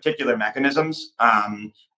out from the particular mechanisms,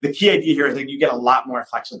 the key idea here is that you get a lot more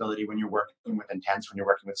flexibility when you're working with intents, when you're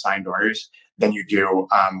working with signed orders, than you do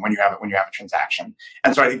when you have a transaction.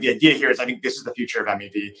 And so I think the idea here is, I think this is the future of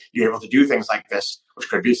MEV. You're able to do things like this, which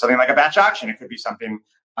could be something like a batch auction. It could be something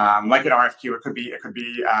like an RFQ. It could be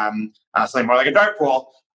something more like a dark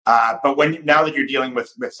pool. But now that you're dealing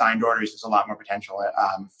with signed orders, there's a lot more potential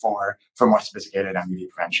for more sophisticated MEV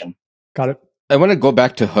prevention. Got it. I want to go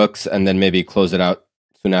back to hooks and then maybe close it out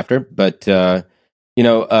soon after. But I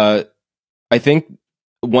think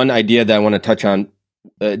one idea that I want to touch on,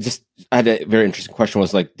 I had a very interesting question.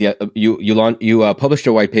 Was like you published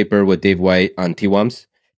a white paper with Dave White on TWAMs,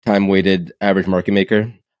 time weighted average market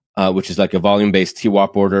maker, which is like a volume based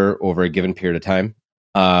TWAP order over a given period of time.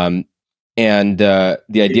 And the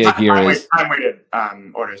idea here is time weighted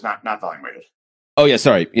orders, not volume weighted. Oh yeah,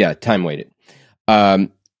 sorry, yeah, time weighted.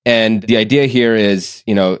 And the idea here is,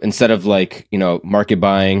 instead of market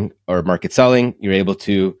buying or market selling, you're able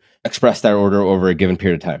to express that order over a given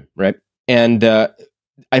period of time, right? And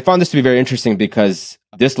I found this to be very interesting because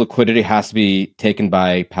this liquidity has to be taken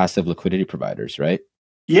by passive liquidity providers, right?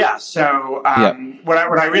 Yeah. So what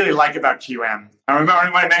I really like about TUM, one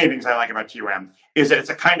of many things I like about TUM is that it's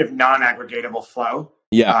a kind of non-aggregatable flow.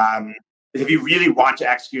 Yeah. If you really want to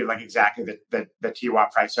execute exactly the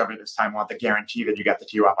TWAP price over this time, want the guarantee that you get the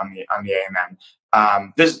TWAP on the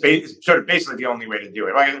AMM. This is sort of basically the only way to do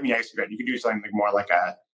it. You could do something more like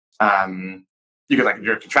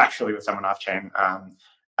you're contractually with someone off chain,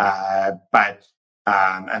 but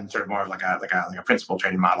and sort of more of like a principal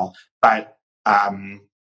trading model. But in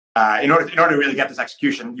order to really get this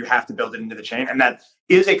execution, you have to build it into the chain, and that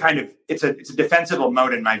is it's a defensible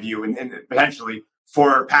mode in my view, and potentially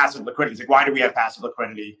for passive liquidity. It's like, why do we have passive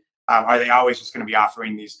liquidity? Are they always just going to be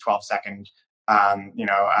offering these 12-second,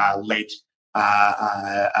 late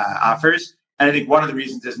offers? And I think one of the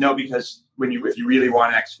reasons is no, because if you really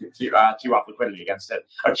want to execute TWAP liquidity against it,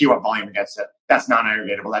 or TWAP volume against it, that's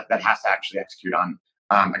non-aggregatable. That has to actually execute on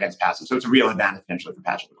against passive. So it's a real advantage potentially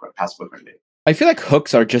for passive liquidity. I feel like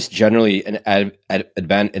hooks are just generally an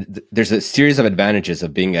advantage. There's a series of advantages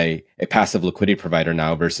of being a passive liquidity provider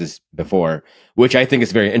now versus before, which I think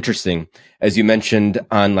is very interesting. As you mentioned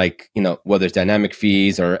on whether it's dynamic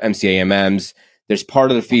fees or MCAMMs, there's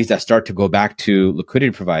part of the fees that start to go back to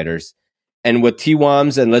liquidity providers. And with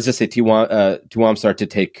TWAMs, and let's just say TWAMs start to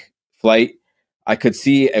take flight, I could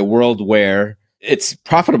see a world where it's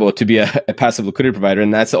profitable to be a passive liquidity provider.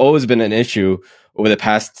 And that's always been an issue over the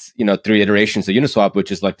past, 3 iterations of Uniswap,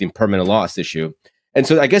 which is like the impermanent loss issue. And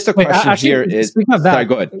so I guess the question here is, speaking of that, sorry,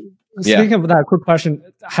 go ahead. Speaking of that, quick question.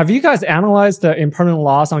 Have you guys analyzed the impermanent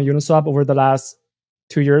loss on Uniswap over the last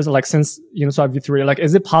 2 years, since Uniswap V3?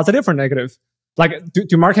 Is it positive or negative?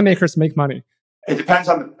 Do market makers make money? It depends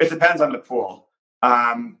on the pool.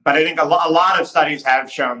 But I think a lot of studies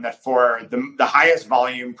have shown that for the highest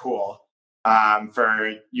volume pool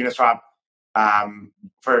for Uniswap,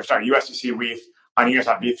 USDC WETH on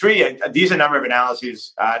Uniswap V3, a decent number of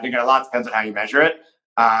analyses, I think a lot depends on how you measure it,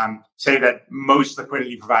 say that most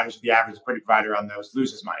liquidity providers, the average liquidity provider on those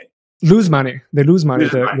loses money. They lose money.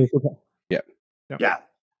 Yeah.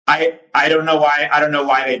 I don't know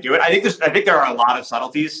why they do it. I think there are a lot of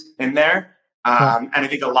subtleties in there. And I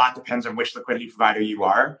think a lot depends on which liquidity provider you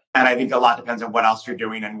are, and I think a lot depends on what else you're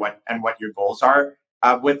doing and what your goals are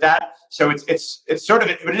with that. So it's sort of,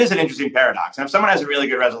 but it is an interesting paradox. And if someone has a really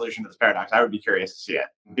good resolution to this paradox, I would be curious to see it,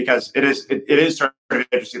 because it is sort of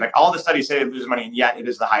interesting. All the studies say it loses money, and yet it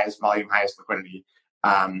is the highest volume, highest liquidity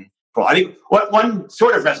pool. I think one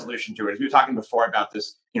sort of resolution to it, as we were talking before about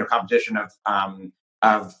this, competition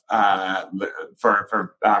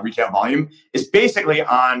for retail volume, is basically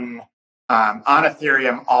on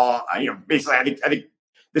Ethereum. Basically, I think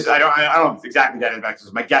this. I don't know exactly that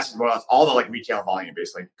because my guess is more or less all the retail volume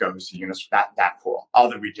basically goes to Uniswap, that pool. All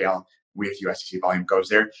the retail with USDC volume goes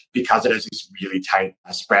there because it has these really tight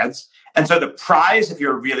spreads. And so the prize, if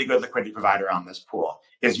you're a really good liquidity provider on this pool,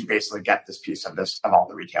 is you basically get this piece of all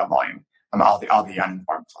the retail volume, all the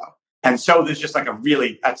uninformed flow. And so there's just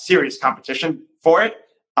a serious competition for it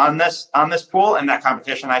on this pool, and that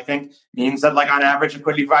competition, I think, means that on average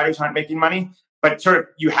liquidity providers aren't making money, but sort of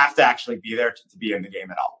you have to actually be there to be in the game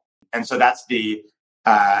at all. And so that's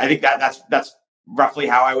I think that's roughly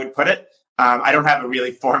how I would put it. I don't have a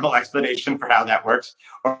really formal explanation for how that works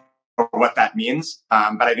or what that means,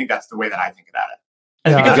 but I think that's the way that I think about it.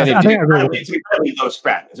 Because it's incredibly low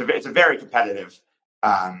spread. It's a very competitive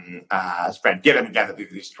spread, given again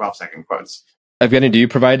these 12-second quotes. Evgeny, do you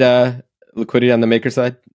provide liquidity on the maker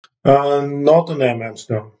side? Not on MMs,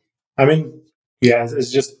 no. I mean, yeah, it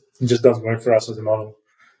just doesn't work for us as a model.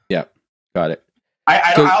 Yeah, got it.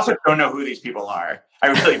 I also don't know who these people are. I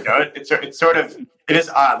really don't. It is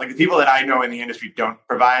odd. Like the people that I know in the industry don't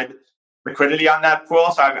provide liquidity on that pool.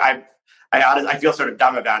 So I feel sort of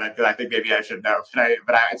dumb about it because I think maybe I should know,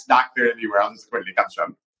 but it's not clear to me where all this liquidity comes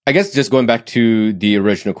from. I guess just going back to the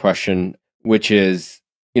original question, which is,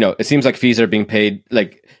 it seems like fees are being paid.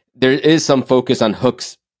 Like there is some focus on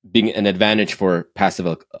hooks being an advantage for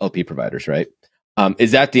passive LP providers, right?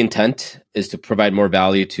 Is that the intent? Is to provide more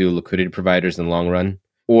value to liquidity providers in the long run,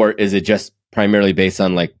 or is it just primarily based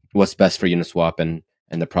on like what's best for Uniswap and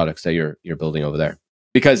the products that you're building over there?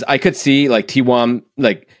 Because I could see like TWAM,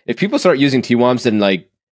 like if people start using TWAMs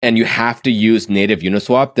and you have to use native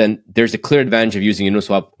Uniswap, then there's a clear advantage of using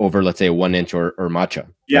Uniswap over, let's say, a 1inch or Matcha,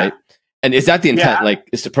 right? And is that the intent? Like,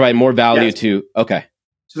 is to provide more value to? Okay.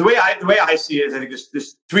 So the way I see it is, I think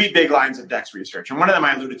there's three big lines of DEX research, and one of them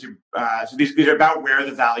I alluded to. So these are about where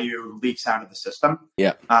the value leaks out of the system.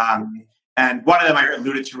 Yeah. And one of them I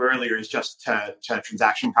alluded to earlier is just to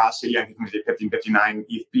transaction costs. So I think we did 1559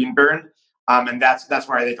 ETH being burned. And that's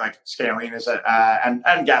where I think like scaling is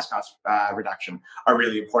and gas cost reduction are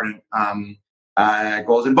really important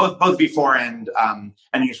goals. And both V4 and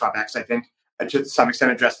UniSwapX, I think, to some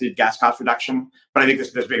extent address the gas cost reduction. But I think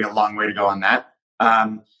there's maybe a long way to go on that.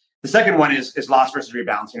 The second one is loss versus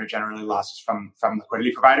rebalancing, or generally losses from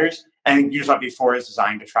liquidity providers. And Uniswap V4 is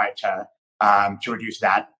designed to try to reduce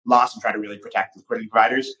that loss and try to really protect liquidity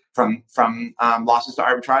providers from losses to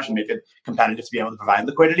arbitrage and make it competitive to be able to provide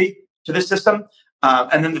liquidity to this system.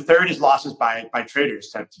 And then the third is losses by traders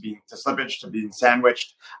to slippage, to being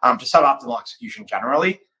sandwiched, to suboptimal execution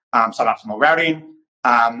generally, suboptimal routing.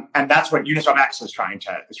 And that's what UniSwapX is trying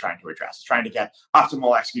to address. It's trying to get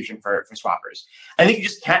optimal execution for swappers. I think you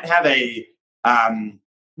just can't have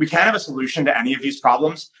we can't have a solution to any of these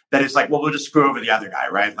problems that is like, well, we'll just screw over the other guy,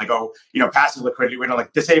 right? Like, passive liquidity, we're gonna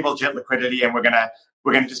like disable JIT liquidity, and we're gonna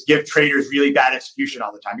just give traders really bad execution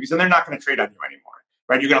all the time, because then they're not gonna trade on you anymore,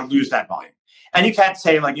 right? You're gonna lose that volume. And you can't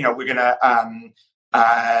say like, we're gonna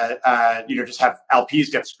just have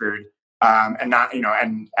LPs get screwed and not,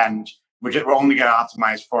 and we're only going to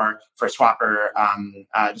optimize for swapper.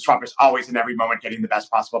 The swapper's always in every moment getting the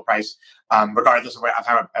best possible price, regardless of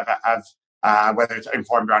whether it's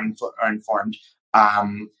informed or uninformed.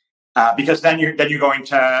 Because then you're going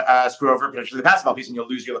to screw over potentially the passive LPs, and you'll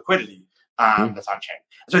lose your liquidity that's on chain.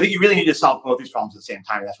 So I think you really need to solve both these problems at the same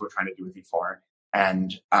time, and that's what we're trying to do with V4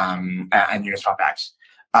 and UniSwapX.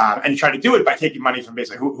 And you try to do it by taking money from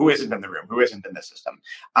basically who isn't in the room, who isn't in the system.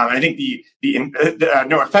 And I think the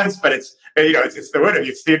no offense, but it's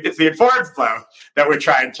the informed flow that we're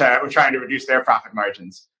trying to reduce their profit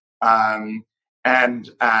margins. And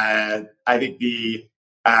I think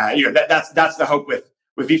that's the hope with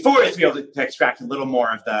V4, is to be able to extract a little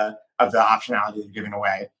more of the optionality they're giving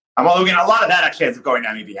away. Although again, a lot of that actually ends up going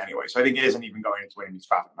down EV anyway, so I think it isn't even going into winning these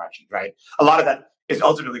profit margins, right? A lot of that is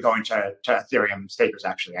ultimately going to Ethereum stakers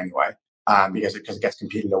actually anyway, because it gets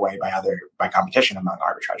competed away by competition among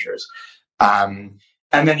arbitrageurs. And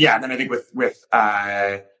then I think with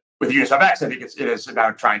UniswapX, I think it is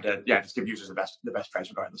about trying to just give users the best price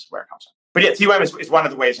regardless of where it comes from. But yeah, TWAM is one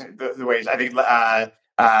of the ways. The ways I think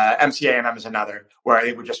MCAMM is another, where I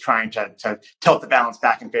think we're just trying to tilt the balance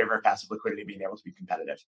back in favor of passive liquidity being able to be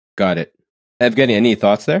competitive. Got it. Evgeny, any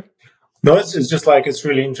thoughts there? No, it's just like, it's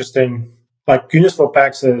really interesting. Like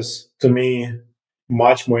UniSwapX is, to me,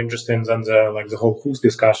 much more interesting than the whole hooks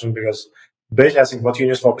discussion, because basically I think what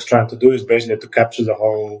Uniswap is trying to do is basically to capture the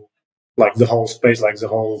whole space, like the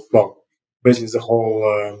whole, basically the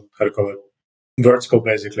whole, vertical,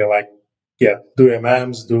 basically, like, do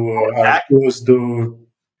MMs, do RFQs, do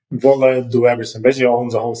wallet, do everything, basically own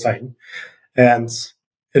the whole thing. And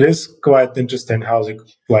it is quite interesting how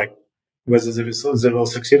whether they will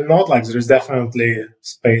succeed or not. Like, there is definitely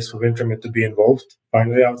space for Wintermute to be involved,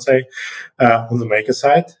 finally, I would say, on the maker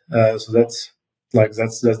side. So that's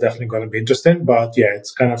definitely going to be interesting. But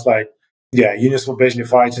it's kind of like, Uniswap basically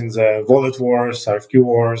fighting the wallet wars, RFQ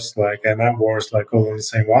wars, like MM wars, like all in the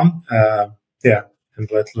same one. And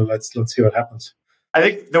let's see what happens. I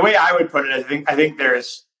think the way I would put it, I think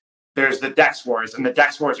there's the DEX wars, and the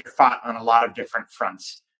DEX wars are fought on a lot of different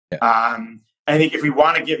fronts. Yeah. I think if you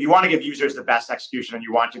want to give users the best execution, and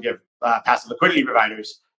you want to give passive liquidity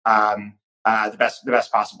providers the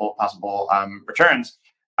best possible returns,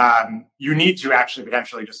 you need to actually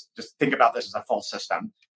potentially just think about this as a full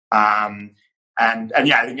system. And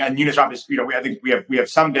yeah, I think and Uniswap is, I think we have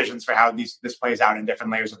some visions for how this plays out in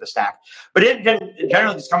different layers of the stack. But in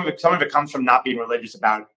general, some of it comes from not being religious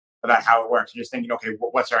about how it works, and just thinking, okay,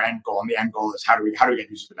 what's our end goal? And the end goal is how do we get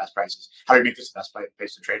users the best prices? How do we make this the best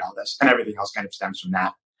place to trade all this? And everything else kind of stems from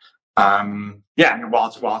that. Yeah, and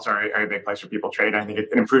wallets are a big place where people trade. I think it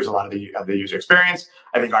improves a lot of the user experience.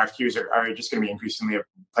 I think RFQs are just going to be increasingly a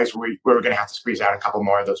place where we're going to have to squeeze out a couple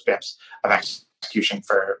more of those bips of execution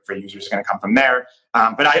for users. Is going to come from there.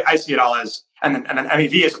 But I see it all as, and then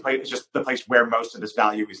MEV is just the place where most of this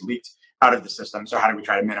value is leaked out of the system. So how do we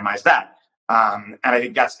try to minimize that? And I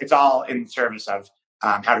think it's all in service of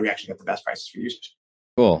how do we actually get the best prices for users.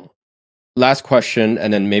 Cool. Last question,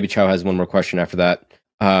 and then maybe Qiao has one more question after that.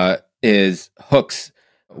 Is hooks.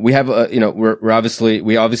 We have we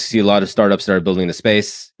obviously see a lot of startups that are building the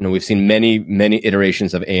space. We've seen many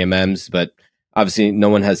iterations of AMMs, but obviously no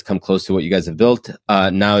one has come close to what you guys have built.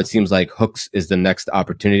 Now it seems like hooks is the next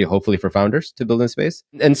opportunity, hopefully, for founders to build in space.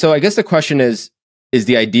 And so I guess the question is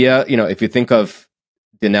the idea, if you think of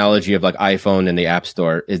the analogy of like iPhone and the App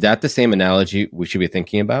Store, is that the same analogy we should be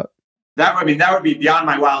thinking about? That would be beyond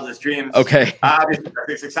my wildest dreams. Okay. Obviously,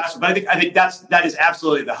 very successful, but I think that is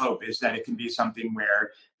absolutely the hope, is that it can be something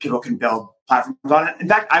where people can build platforms on it. In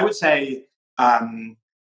fact, I would say, I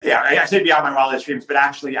say beyond my wildest dreams, but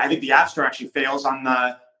actually, I think the App Store actually fails on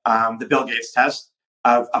the Bill Gates test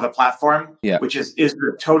of a platform, which is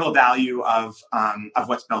the total value of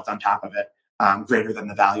what's built on top of it greater than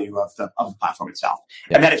the value of the platform itself,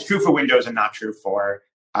 and that is true for Windows and not true for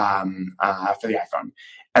the iPhone.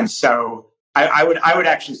 And so I would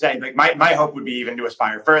actually say, like, my hope would be even to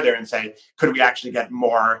aspire further and say, could we actually get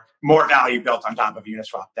more value built on top of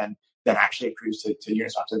Uniswap than actually accrues to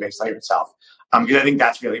Uniswap, to the base layer itself? Because I think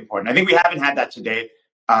that's really important. I think we haven't had that to date.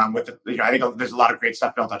 I think there's a lot of great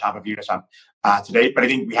stuff built on top of Uniswap to date, but I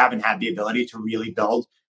think we haven't had the ability to really build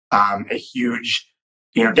a huge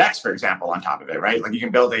DEX, for example, on top of it, right? Like, you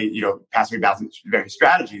can build a passively balanced various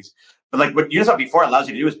strategies. But like what Uniswap V4 allows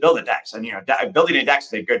you to do is build a DEX, and building a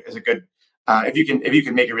DEX is a good if you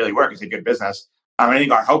can make it really work, is a good business. I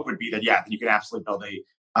think our hope would be that you can absolutely build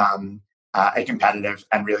a competitive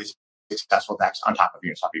and really successful DEX on top of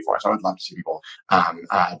Uniswap V4. So I would love to see people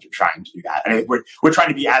trying to do that. And I think we're trying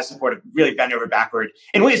to be as supportive, really bend over backward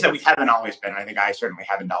in ways that we haven't always been. I think I certainly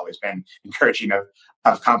haven't always been encouraging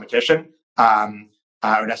of competition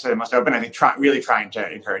or necessarily most open. I think really trying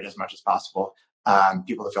to encourage as much as possible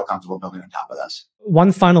people to feel comfortable building on top of this.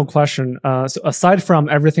 One final question. So aside from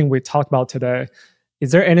everything we talked about today,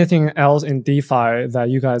 is there anything else in DeFi that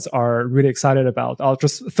you guys are really excited about? I'll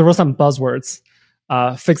just throw some buzzwords: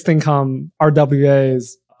 fixed income,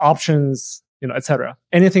 RWAs, options, etc.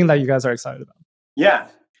 Anything that you guys are excited about? Yeah,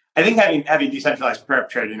 I think having decentralized perp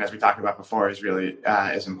trading, as we talked about before, is really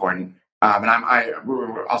is important. And we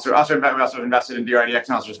also invested in DRDX,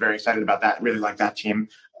 and I was just very excited about that. Really like that team.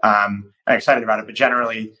 I'm excited about it, but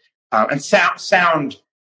generally, and sound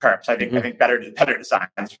perps. I think better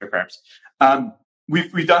designs for perps.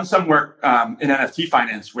 We've done some work in NFT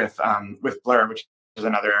finance with Blur, which is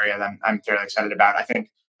another area that I'm fairly excited about. I think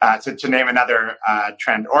to name another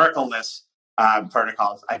trend, Oracle-less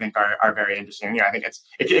protocols, I think are very interesting. I think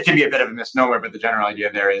it can be a bit of a misnomer, but the general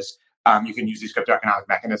idea there is you can use these crypto economic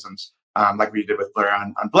mechanisms like we did with Blur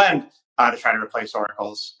on Blend to try to replace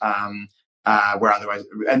oracles. Where otherwise,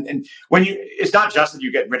 and when it's not just that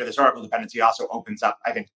you get rid of this Oracle dependency, it also opens up,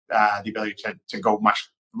 I think, the ability to go much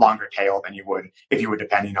longer tail than you would if you were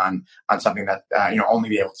depending on something that only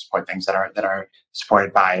be able to support things that are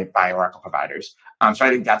supported by Oracle providers. So I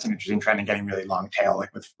think that's an interesting trend in getting really long tail, like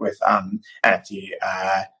with NFT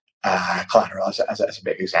collateral as a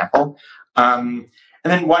big example. And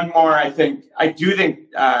then one more, I do think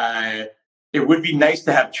it would be nice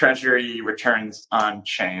to have treasury returns on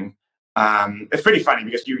chain. It's pretty funny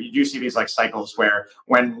because you do see these like cycles where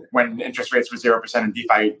when interest rates were 0% and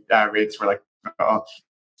DeFi rates were like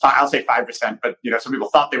I'll say 5%, but some people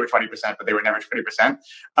thought they were 20%, but they were never 20%.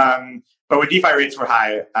 But when DeFi rates were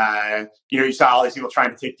high, you saw all these people trying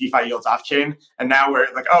to take DeFi yields off chain, and now we're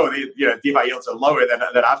like, DeFi yields are lower than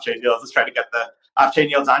off chain yields. Let's try to get the off chain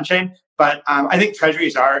yields on chain. But I think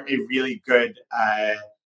treasuries are a really good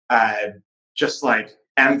just like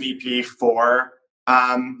MVP for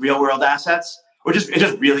real world assets, it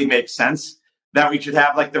just really makes sense that we should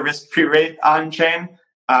have like the risk-free rate on chain,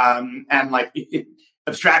 and like it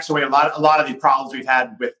abstracts away a lot of the problems we've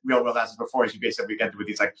had with real world assets before. Is you basically get with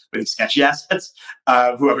these sketchy assets,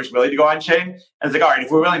 whoever's willing to go on chain, and it's like, all right,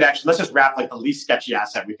 if we're willing to actually, let's just wrap like the least sketchy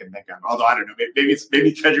asset we can think of. Although I don't know,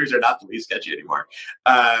 maybe treasuries are not the least sketchy anymore.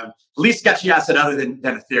 Least sketchy asset other than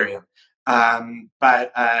Ethereum,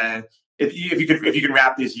 but if you can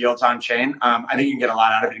wrap these yields on chain, I think you can get a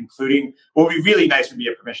lot out of it, including what would be really nice would be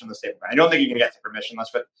a permissionless stablecoin. I don't think you can get to permissionless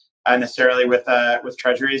with necessarily with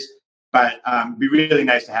treasuries, but it'd be really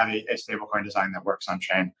nice to have a stablecoin design that works on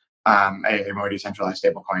chain, a more decentralized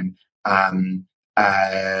stablecoin.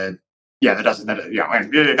 That doesn't. You're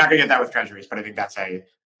not going to get that with treasuries, but I think that's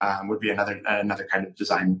would be another kind of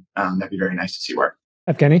design that'd be very nice to see work.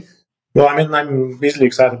 Evgeny? Well, I mean, I'm easily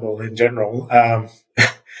excitable in general,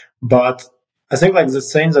 but I think like the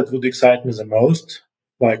thing that would excite me the most,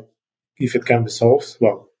 like if it can be solved,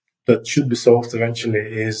 well, that should be solved eventually,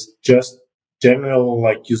 is just general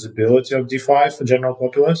like usability of DeFi for general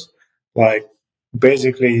populace, like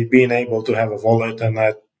basically being able to have a wallet and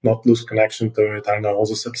not lose connection to it. I know all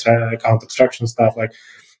this account abstraction stuff, like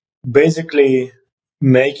basically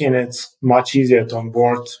making it much easier to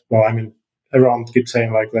onboard. Well, I mean, everyone keeps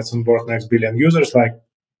saying like, let's onboard next billion users. Like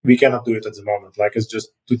we cannot do it at the moment. Like it's just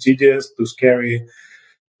too tedious, too scary.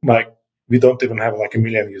 Like we don't even have like 1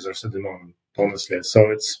 million users at the moment, honestly.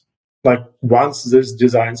 So it's like once this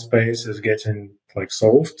design space is getting like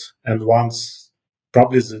solved, and once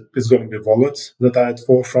probably it's going to be wallets that are at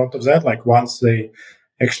forefront of that. Like once they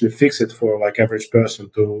actually fix it for like average person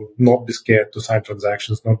to not be scared to sign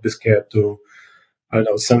transactions, not be scared to, I don't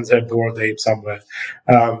know, send their Bored Ape somewhere.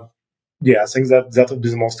 I think that would be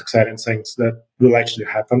the most exciting things that will actually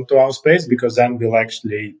happen to our space, because then we'll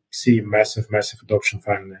actually see massive adoption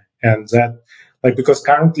finally. And that, like, because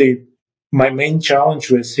currently my main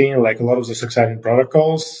challenge we're seeing, like a lot of those exciting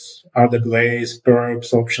protocols, RWAs,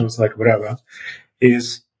 perps, options, like whatever,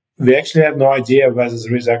 is we actually have no idea whether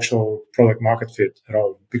there is actual product market fit at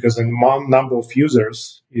all, because the number of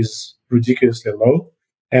users is ridiculously low.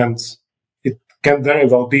 And it can very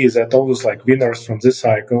well be that all those like winners from this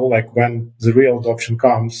cycle, like when the real adoption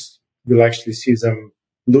comes, we'll actually see them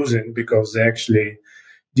losing because they actually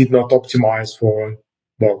did not optimize for,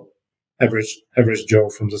 well, average Joe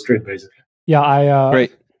from the street, basically. Yeah,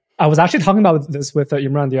 I was actually talking about this with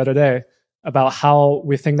Imran the other day, about how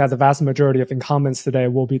we think that the vast majority of incumbents today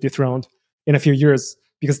will be dethroned in a few years.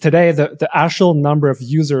 Because today, the actual number of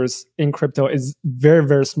users in crypto is very,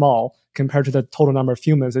 very small compared to the total number of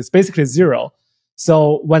humans. It's basically zero.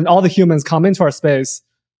 So when all the humans come into our space,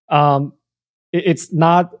 it's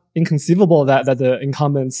not inconceivable that the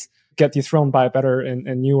incumbents get dethroned by better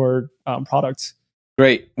and newer products.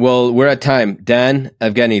 Great. Well, we're at time. Dan,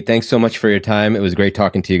 Evgeny, thanks so much for your time. It was great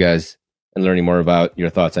talking to you guys and learning more about your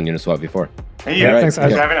thoughts on Uniswap V4. Hey, yeah, thanks for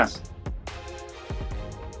having us.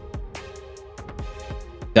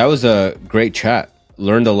 That was a great chat.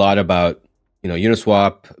 Learned a lot about,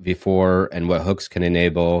 Uniswap V4 and what hooks can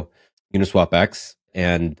enable UniSwapX,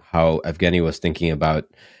 and how Evgeny was thinking about.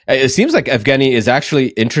 It seems like Evgeny is actually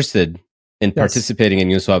interested in participating in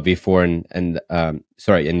Uniswap V4 and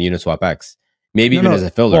in UniSwapX. Maybe even as a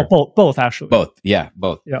filler. Well, both actually. Both. Yeah.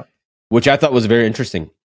 Which I thought was very interesting.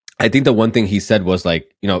 I think the one thing he said was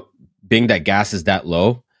like, being that gas is that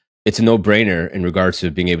low, it's a no-brainer in regards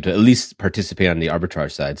to being able to at least participate on the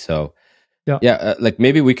arbitrage side. So, like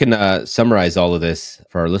maybe we can summarize all of this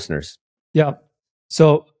for our listeners. Yeah.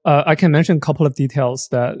 So I can mention a couple of details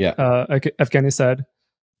that Evgeny said.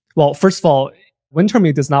 Well, first of all,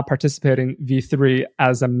 Wintermute does not participate in V3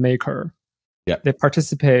 as a maker. Yeah. They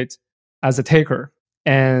participate as a taker.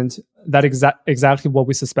 And that exactly what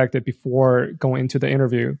we suspected before going into the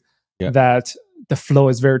interview, that the flow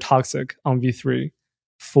is very toxic on V3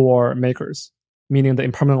 for makers, meaning the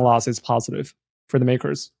impermanent loss is positive for the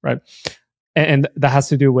makers, right? And that has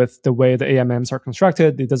to do with the way the AMMs are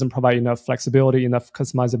constructed. It doesn't provide enough flexibility, enough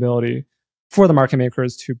customizability for the market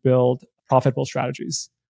makers to build profitable strategies.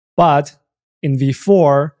 But in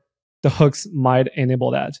V4, the hooks might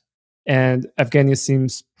enable that. And Evgeny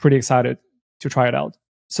seems pretty excited to try it out.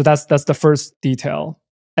 So that's the first detail.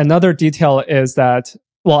 Another detail is that,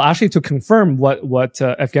 well, actually to confirm what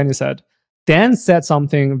Evgeny said, Dan said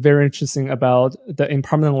something very interesting about the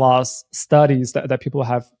impermanent loss studies that people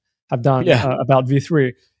have done about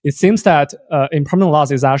V3. It seems that impermanent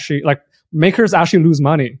loss is actually, like, makers actually lose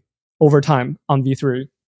money over time on V3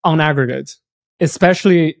 on aggregate,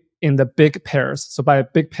 especially in the big pairs. So by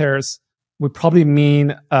big pairs, we probably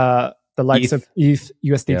mean the likes of ETH,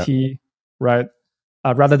 USDT, right?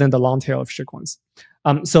 Rather than the long tail of shitcoins.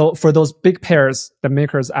 So for those big pairs, the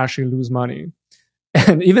makers actually lose money.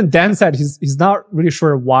 And even Dan said he's not really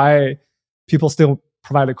sure why people still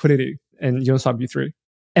provide liquidity in Uniswap V3.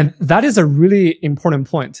 And that is a really important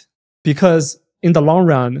point, because in the long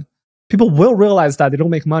run, people will realize that they don't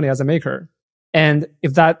make money as a maker. And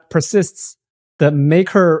if that persists, the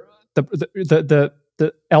maker,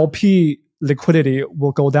 the LP liquidity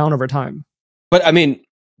will go down over time. But I mean,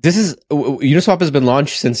 This is Uniswap has been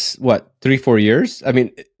launched since what, 3-4 years? I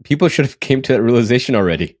mean, people should have came to that realization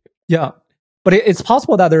already. Yeah, but it's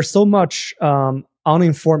possible that there's so much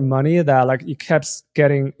uninformed money that like it keeps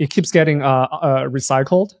getting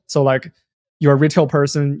recycled. So like you're a retail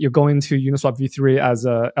person, you go into Uniswap V3 as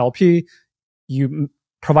a LP, you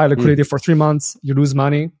provide liquidity for 3 months, you lose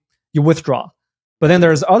money, you withdraw. But then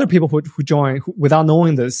there's other people who join without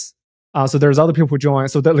knowing this. So there's other people who join.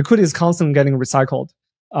 So the liquidity is constantly getting recycled.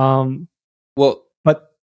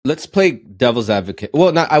 But let's play devil's advocate.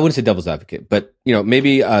 Well, I wouldn't say devil's advocate, but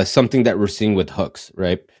maybe something that we're seeing with hooks,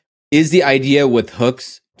 right? Is the idea with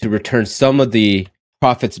hooks to return some of the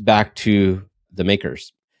profits back to the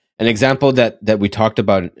makers? An example that we talked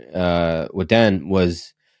about with Dan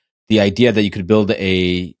was the idea that you could build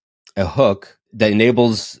a hook that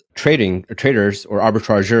enables traders or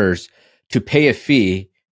arbitrageurs to pay a fee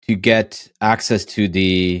to get access to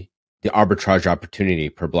the arbitrage opportunity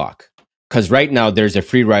per block. Because right now there's a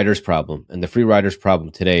free riders problem, and the free riders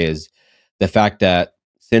problem today is the fact that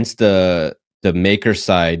since the maker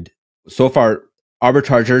side, so far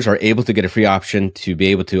arbitrageurs are able to get a free option to be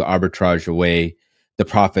able to arbitrage away the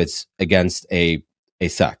profits against a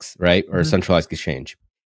SEX, right, or a centralized exchange,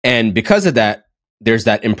 and because of that, there's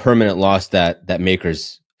that impermanent loss that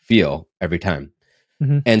makers feel every time.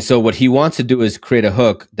 And so what he wants to do is create a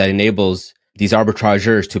hook that enables these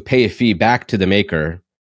arbitrageurs to pay a fee back to the maker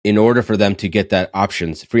in order for them to get that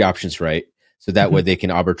free options right. So that way they can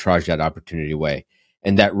arbitrage that opportunity away.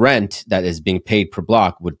 And that rent that is being paid per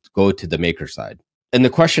block would go to the maker side. And the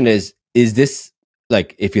question is this,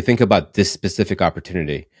 like, if you think about this specific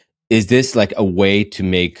opportunity, is this like a way to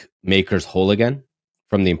make makers whole again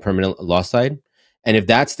from the impermanent loss side? And if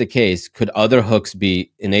that's the case, could other hooks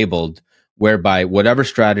be enabled whereby whatever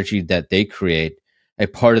strategy that they create, a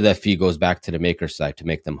part of that fee goes back to the maker side to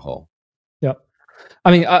make them whole? Yeah.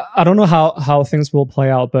 I mean, I don't know how things will play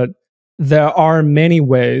out, but there are many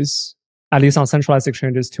ways, at least on centralized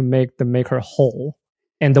exchanges, to make the maker whole.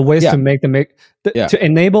 And the ways to make to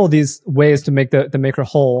enable these ways to make the maker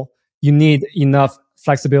whole, you need enough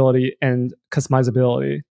flexibility and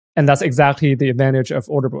customizability. And that's exactly the advantage of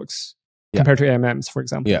order books compared to AMMs, for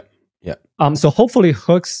example. So hopefully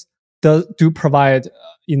hooks do provide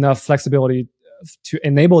enough flexibility to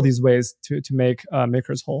enable these ways to make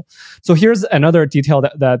makers whole. So here's another detail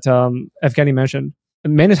that Evgeny mentioned.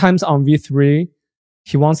 Many times on V3,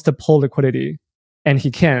 he wants to pull liquidity and he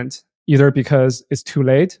can't, either because it's too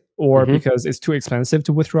late or because it's too expensive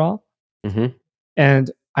to withdraw.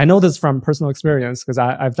 And I know this from personal experience because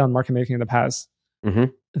I've done market making in the past,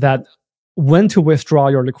 that when to withdraw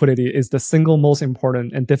your liquidity is the single most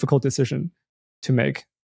important and difficult decision to make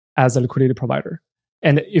as a liquidity provider.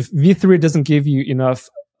 And if V3 doesn't give you enough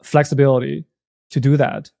flexibility to do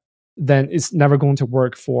that, then it's never going to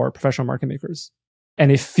work for professional market makers.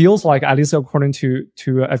 And it feels like, at least according to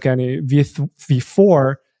Evgeny,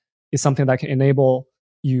 V4 is something that can enable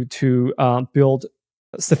you to build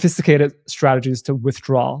sophisticated strategies to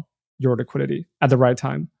withdraw your liquidity at the right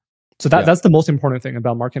time. So that's the most important thing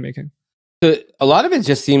about market making. So a lot of it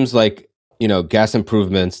just seems like, gas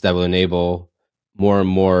improvements that will enable more and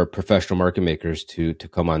more professional market makers to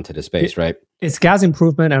come onto the space, right? It's gas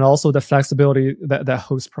improvement and also the flexibility that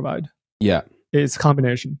hosts provide. Yeah. It's a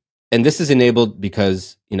combination. And this is enabled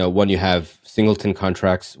because, when you have singleton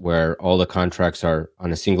contracts where all the contracts are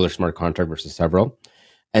on a singular smart contract versus several.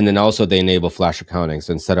 And then also they enable flash accounting.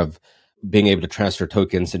 So instead of being able to transfer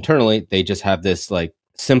tokens internally, they just have this like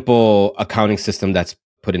simple accounting system that's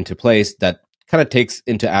put into place that kind of takes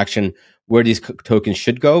into action where these tokens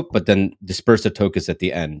should go, but then disperse the tokens at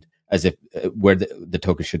the end as if where the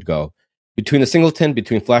token should go. Between the singleton,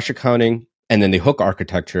 between flash accounting, and then the hook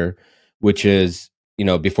architecture, which is,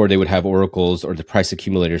 before they would have oracles or the price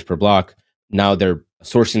accumulators per block, now they're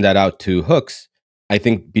sourcing that out to hooks. I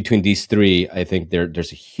think between these three, I think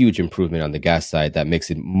there's a huge improvement on the gas side that makes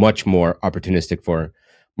it much more opportunistic for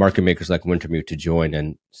market makers like Wintermute to join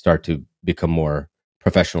and start to become more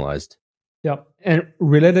professionalized. Yeah, and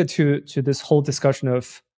related to this whole discussion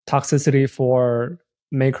of toxicity for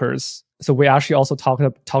makers, so we actually also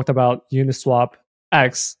talked about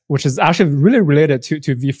UniSwapX, which is actually really related to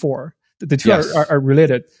V4. The two are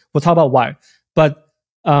related. We'll talk about why. But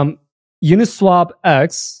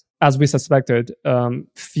UniSwapX, as we suspected,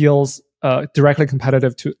 feels directly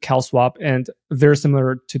competitive to CalSwap and very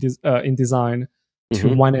similar to this in design to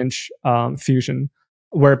 1inch Fusion,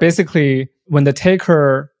 where basically when the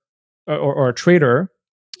taker or a trader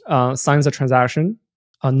signs a transaction,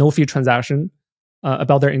 a no-fee transaction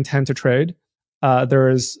about their intent to trade, there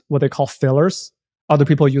is what they call fillers. Other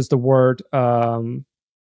people use the word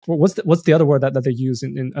what's the other word that they use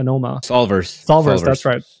in Anoma? Solvers. That's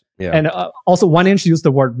right. Yeah. And also 1inch used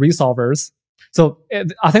the word resolvers. So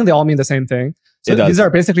I think they all mean the same thing. So these are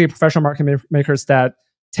basically professional market makers that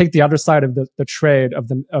take the other side of the trade of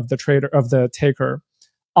the taker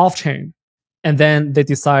off chain, and then they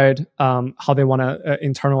decide how they want to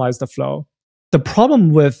internalize the flow. The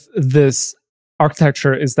problem with this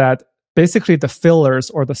architecture is that basically the fillers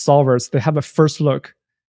or the solvers, they have a first look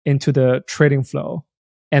into the trading flow,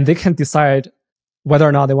 and they can decide whether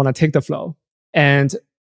or not they want to take the flow. And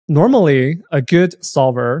normally, a good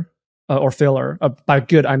solver or filler, by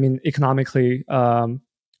good I mean economically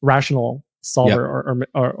rational solver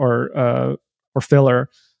or filler,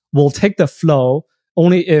 will take the flow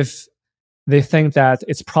only if they think that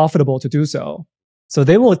it's profitable to do so. So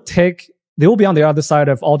they will be on the other side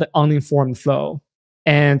of all the uninformed flow,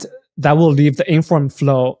 and that will leave the informed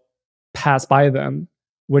flow pass by them,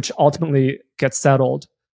 which ultimately gets settled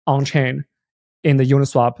on chain in the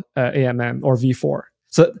Uniswap AMM or V4.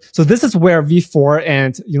 So this is where V4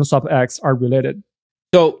 and UniSwapX are related.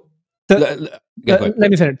 So let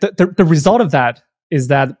me finish. The result of that is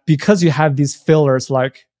that because you have these fillers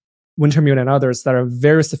like Wintermute and others that are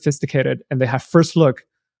very sophisticated and they have first look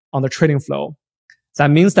on the trading flow, that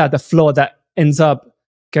means that the flow that ends up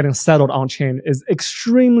getting settled on chain is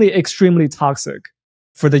extremely, extremely toxic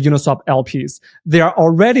for the Uniswap LPs. They are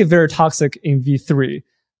already very toxic in V3,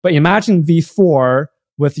 but imagine V4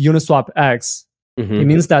 with UniswapX. It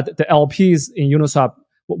means that the LPs in Uniswap,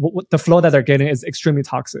 the flow that they're getting is extremely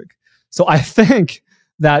toxic. So I think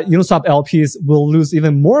that Uniswap LPs will lose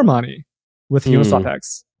even more money with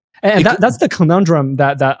UniswapX. And that's the conundrum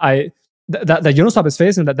that Uniswap is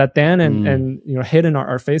facing, that Dan and Hayden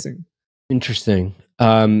are facing. Interesting.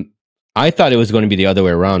 I thought it was going to be the other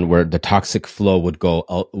way around, where the toxic flow would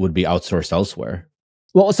be outsourced elsewhere.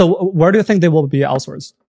 Well, so where do you think they will be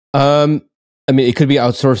outsourced? I mean, it could be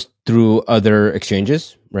outsourced through other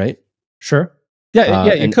exchanges, right? Sure. Yeah,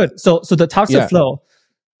 it could. So the toxic flow,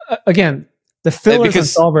 again, the fillers and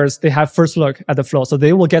solvers, they have first look at the flow, so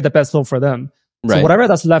they will get the best flow for them. Right. So whatever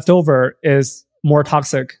that's left over is more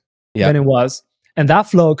toxic than it was, and that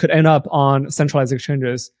flow could end up on centralized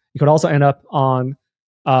exchanges. It could also end up on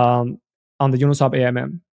the Uniswap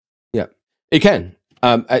AMM. Yeah, it can.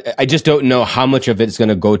 I just don't know how much of it is going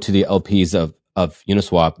to go to the LPs of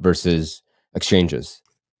Uniswap versus exchanges.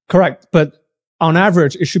 Correct, but on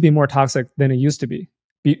average, it should be more toxic than it used to be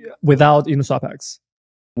without UniswapX.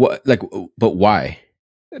 But why?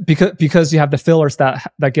 Because you have the fillers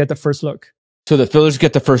that get the first look. So the fillers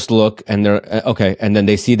get the first look, and they're okay, and then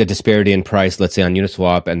they see the disparity in price, let's say on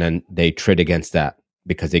Uniswap, and then they trade against that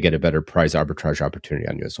because they get a better price arbitrage opportunity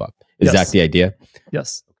on Uniswap. Is that the idea?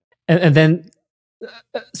 Yes, and then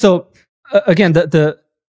so again, the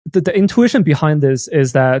intuition behind this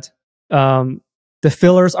is that the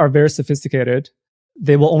fillers are very sophisticated.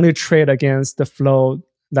 They will only trade against the flow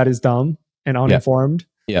that is dumb and uninformed.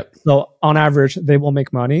 Yep. So on average, they will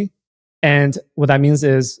make money, and what that means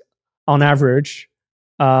is, on average,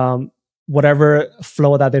 whatever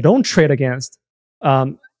flow that they don't trade against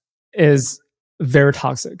is very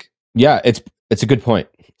toxic. Yeah, it's a good point.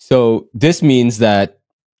 So this means that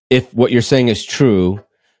if what you're saying is true,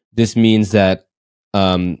 this means that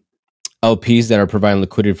LPs that are providing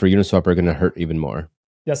liquidity for Uniswap are going to hurt even more.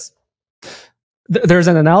 Yes. There's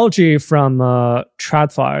an analogy from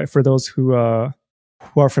TradFi for those who are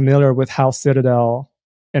familiar with how Citadel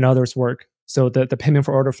and others work. So the payment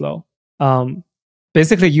for order flow.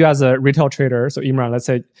 Basically, you as a retail trader, so Imran, let's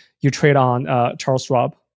say you trade on Charles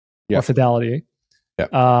Schwab or Fidelity.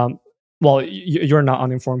 Yeah. Well, you're not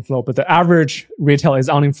uninformed flow, but the average retail is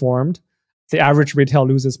uninformed. The average retail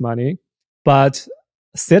loses money, but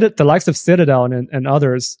the likes of Citadel and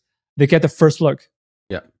others, they get the first look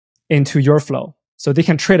into your flow. So they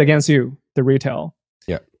can trade against you, the retail.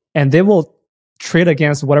 Yeah. And they will trade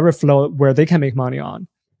against whatever flow where they can make money on,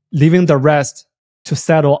 leaving the rest to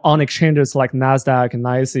settle on exchanges like NASDAQ and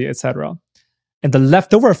NYSE, etc. And the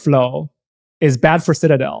leftover flow is bad for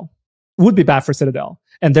Citadel, would be bad for Citadel.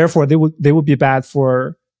 And therefore, they would be bad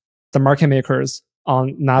for the market makers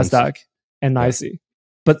on NASDAQ and NYSE.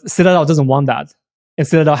 But Citadel doesn't want that. And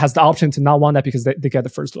Citadel has the option to not want that because they get the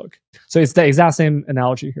first look. So it's the exact same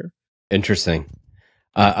analogy here. Interesting.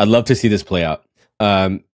 I'd love to see this play out.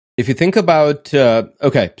 If you think about,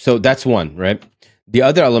 okay, so that's one, right? The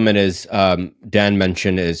other element is, Dan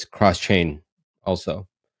mentioned, is cross-chain also.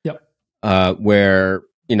 Yep. Where,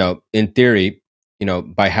 in theory,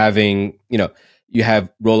 by having, you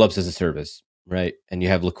have rollups as a service, right? And you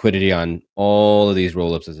have liquidity on all of these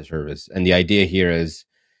rollups as a service. And the idea here is,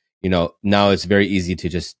 now it's very easy to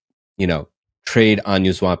just, trade on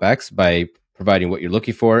UniSwapX by providing what you're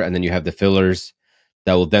looking for, and then you have the fillers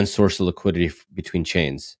that will then source the liquidity between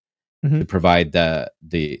chains to provide the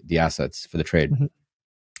assets for the trade.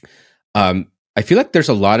 I feel like there's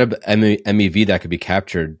a lot of MEV that could be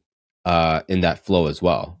captured in that flow as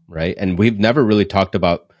well, right? And we've never really talked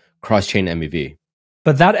about cross-chain MEV.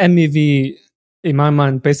 But that MEV, in my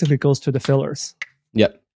mind, basically goes to the fillers.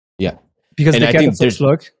 Yep. Yeah. Because they get the first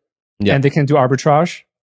look, and they can do arbitrage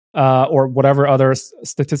or whatever other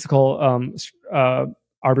statistical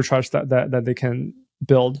arbitrage that they can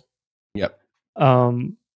build. Yep.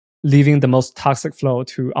 Leaving the most toxic flow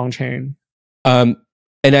to on-chain.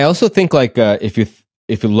 And I also think like if you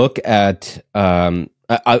look at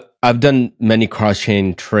I've done many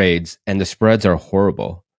cross-chain trades and the spreads are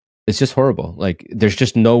horrible. It's just horrible. Like there's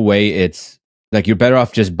just no way. It's like you're better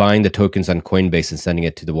off just buying the tokens on Coinbase and sending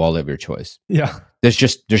it to the wallet of your choice. Yeah. There's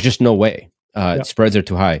just no way. Spreads are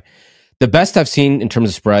too high. The best I've seen in terms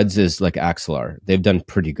of spreads is like Axelar. They've done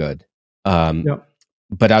pretty good.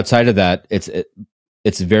 But outside of that,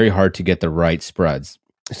 it's very hard to get the right spreads.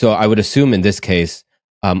 So I would assume in this case,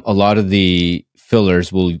 a lot of the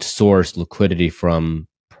fillers will source liquidity from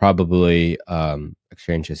probably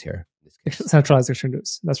exchanges here. Centralized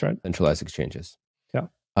exchanges. That's right. Centralized exchanges. Yeah.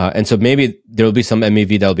 And so maybe there will be some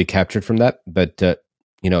MEV that will be captured from that. But,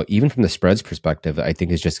 even from the spreads perspective, I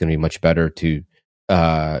think it's just going to be much better to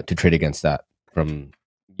trade against that from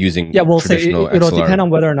using traditional XLR. It'll depend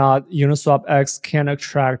on whether or not UniswapX can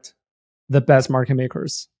attract the best market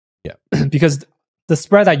makers. Yeah. Because the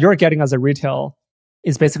spread that you're getting as a retail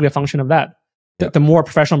is basically a function of that. Yep. The more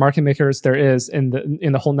professional market makers there is in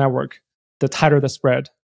the whole network, the tighter the spread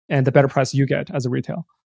and the better price you get as a retail.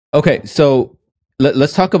 Okay, so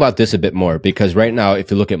let's talk about this a bit more, because right now,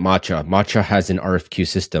 if you look at Matcha has an RFQ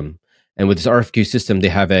system. And with this RFQ system, they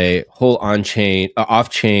have a whole on-chain,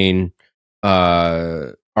 off-chain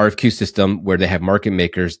RFQ system where they have market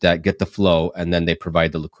makers that get the flow and then they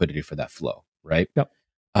provide the liquidity for that flow, right? Yep.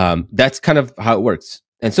 That's kind of how it works.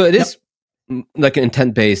 And so it is like an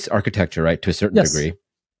intent-based architecture, right, to a certain degree.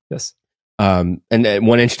 Yes. And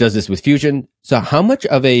 1inch does this with Fusion. So how much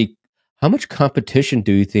competition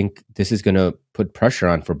do you think this is going to put pressure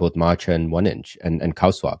on for both Matcha and 1inch and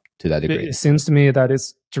CowSwap to that degree? It seems to me that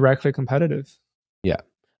it's directly competitive. Yeah.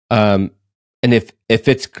 And if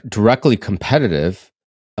it's directly competitive,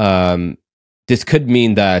 this could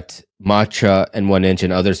mean that Matcha and 1inch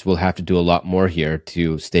and others will have to do a lot more here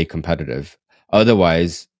to stay competitive.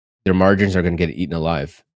 Otherwise, their margins are going to get eaten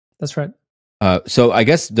alive. That's right. So I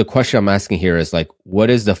guess the question I'm asking here is like, what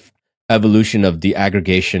is the evolution of the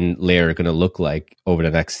aggregation layer going to look like over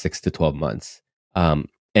the next 6 to 12 months? And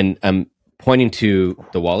I'm pointing to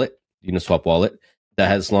the wallet, Uniswap wallet, that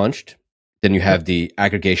has launched. Then you have the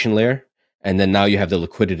aggregation layer, and then now you have the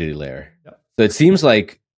liquidity layer. Yep. So it seems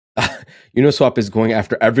like Uniswap is going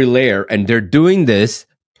after every layer, and they're doing this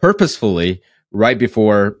purposefully right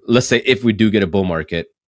before, let's say, if we do get a bull market,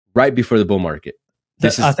 right before the bull market.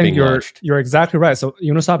 I think you're exactly right. So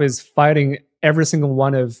Uniswap is fighting every single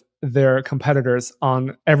one of their competitors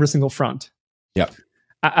on every single front. Yeah.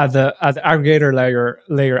 At the aggregator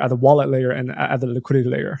layer, at the wallet layer, and at the liquidity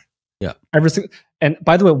layer. Yeah. And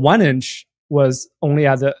by the way, 1inch was only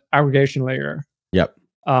at the aggregation layer. Yep.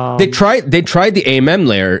 They tried the McAMM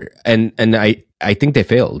layer, and I think they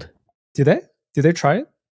failed. Did they? Did they try it?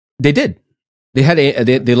 They did. They had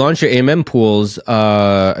they launched their McAMM pools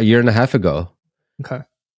a year and a half ago. Okay.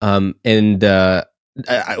 And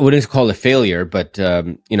I wouldn't call it a failure, but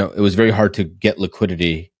it was very hard to get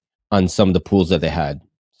liquidity on some of the pools that they had.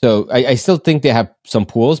 So I still think they have some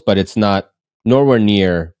pools, but it's nowhere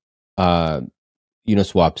near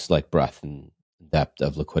Uniswap's like breadth and depth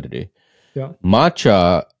of liquidity. Yeah.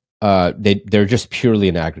 Matcha, they're just purely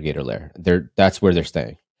an aggregator layer. That's where they're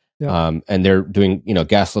staying. Yeah. And they're doing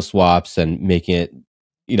gasless swaps and making it.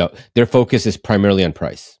 Their focus is primarily on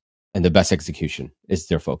price, and the best execution is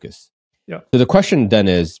their focus. Yeah. So the question then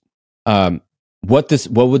is, what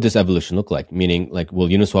would this evolution look like? Meaning, like, will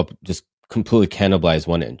Uniswap just completely cannibalize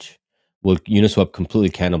 1inch? Will Uniswap completely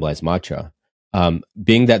cannibalize Matcha?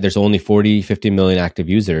 Being that there's only 40-50 million active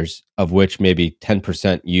users, of which maybe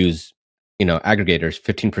 10% use, aggregators,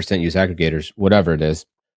 15% use aggregators, whatever it is.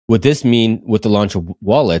 Would this mean, with the launch of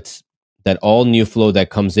wallets, that all new flow that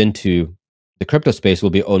comes into the crypto space will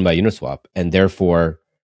be owned by Uniswap, and therefore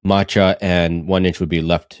Matcha and 1inch would be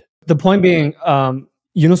left? The point being,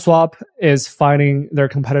 Uniswap is fighting their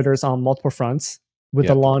competitors on multiple fronts with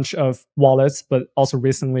the launch of wallets, but also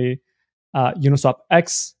recently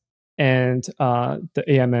UniSwapX and the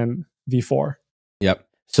McAMM V4. Yep.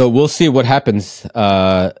 So we'll see what happens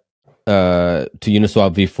to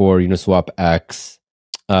Uniswap V4, UniSwapX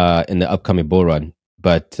in the upcoming bull run.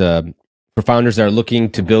 But for founders that are looking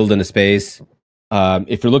to build in a space,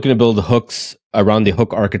 if you're looking to build hooks around the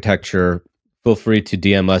hook architecture, feel free to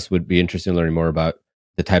DM us. Would be interested in learning more about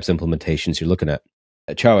the types of implementations you're looking at.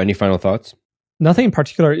 Qiao, any final thoughts? Nothing in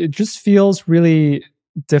particular. It just feels really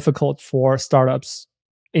difficult for startups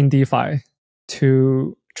in DeFi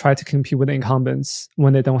to try to compete with the incumbents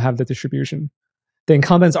when they don't have the distribution. The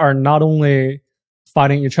incumbents are not only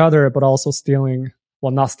fighting each other, but also stealing,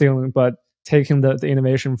 well, not stealing, but taking the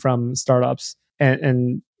innovation from startups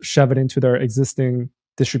and shove it into their existing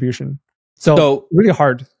distribution. So really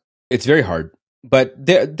hard. It's very hard. But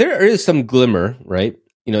there is some glimmer, right?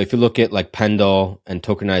 You know, if you look at like Pendle and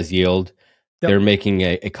tokenized yield, they're making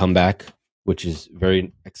a comeback, which is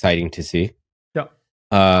very exciting to see.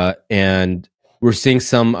 And we're seeing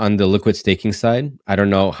some on the liquid staking side. I don't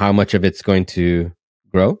know how much of it's going to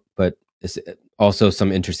grow, but it's also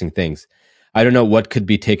some interesting things. I don't know what could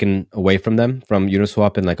be taken away from them, from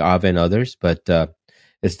Uniswap and like Aave and others, but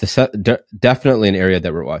it's definitely an area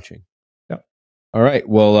that we're watching. All right.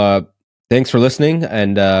 Well, thanks for listening,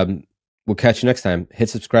 and we'll catch you next time. Hit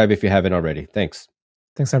subscribe if you haven't already. Thanks.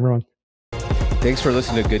 Thanks, everyone. Thanks for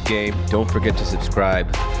listening to Good Game. Don't forget to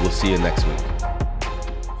subscribe. We'll see you next week.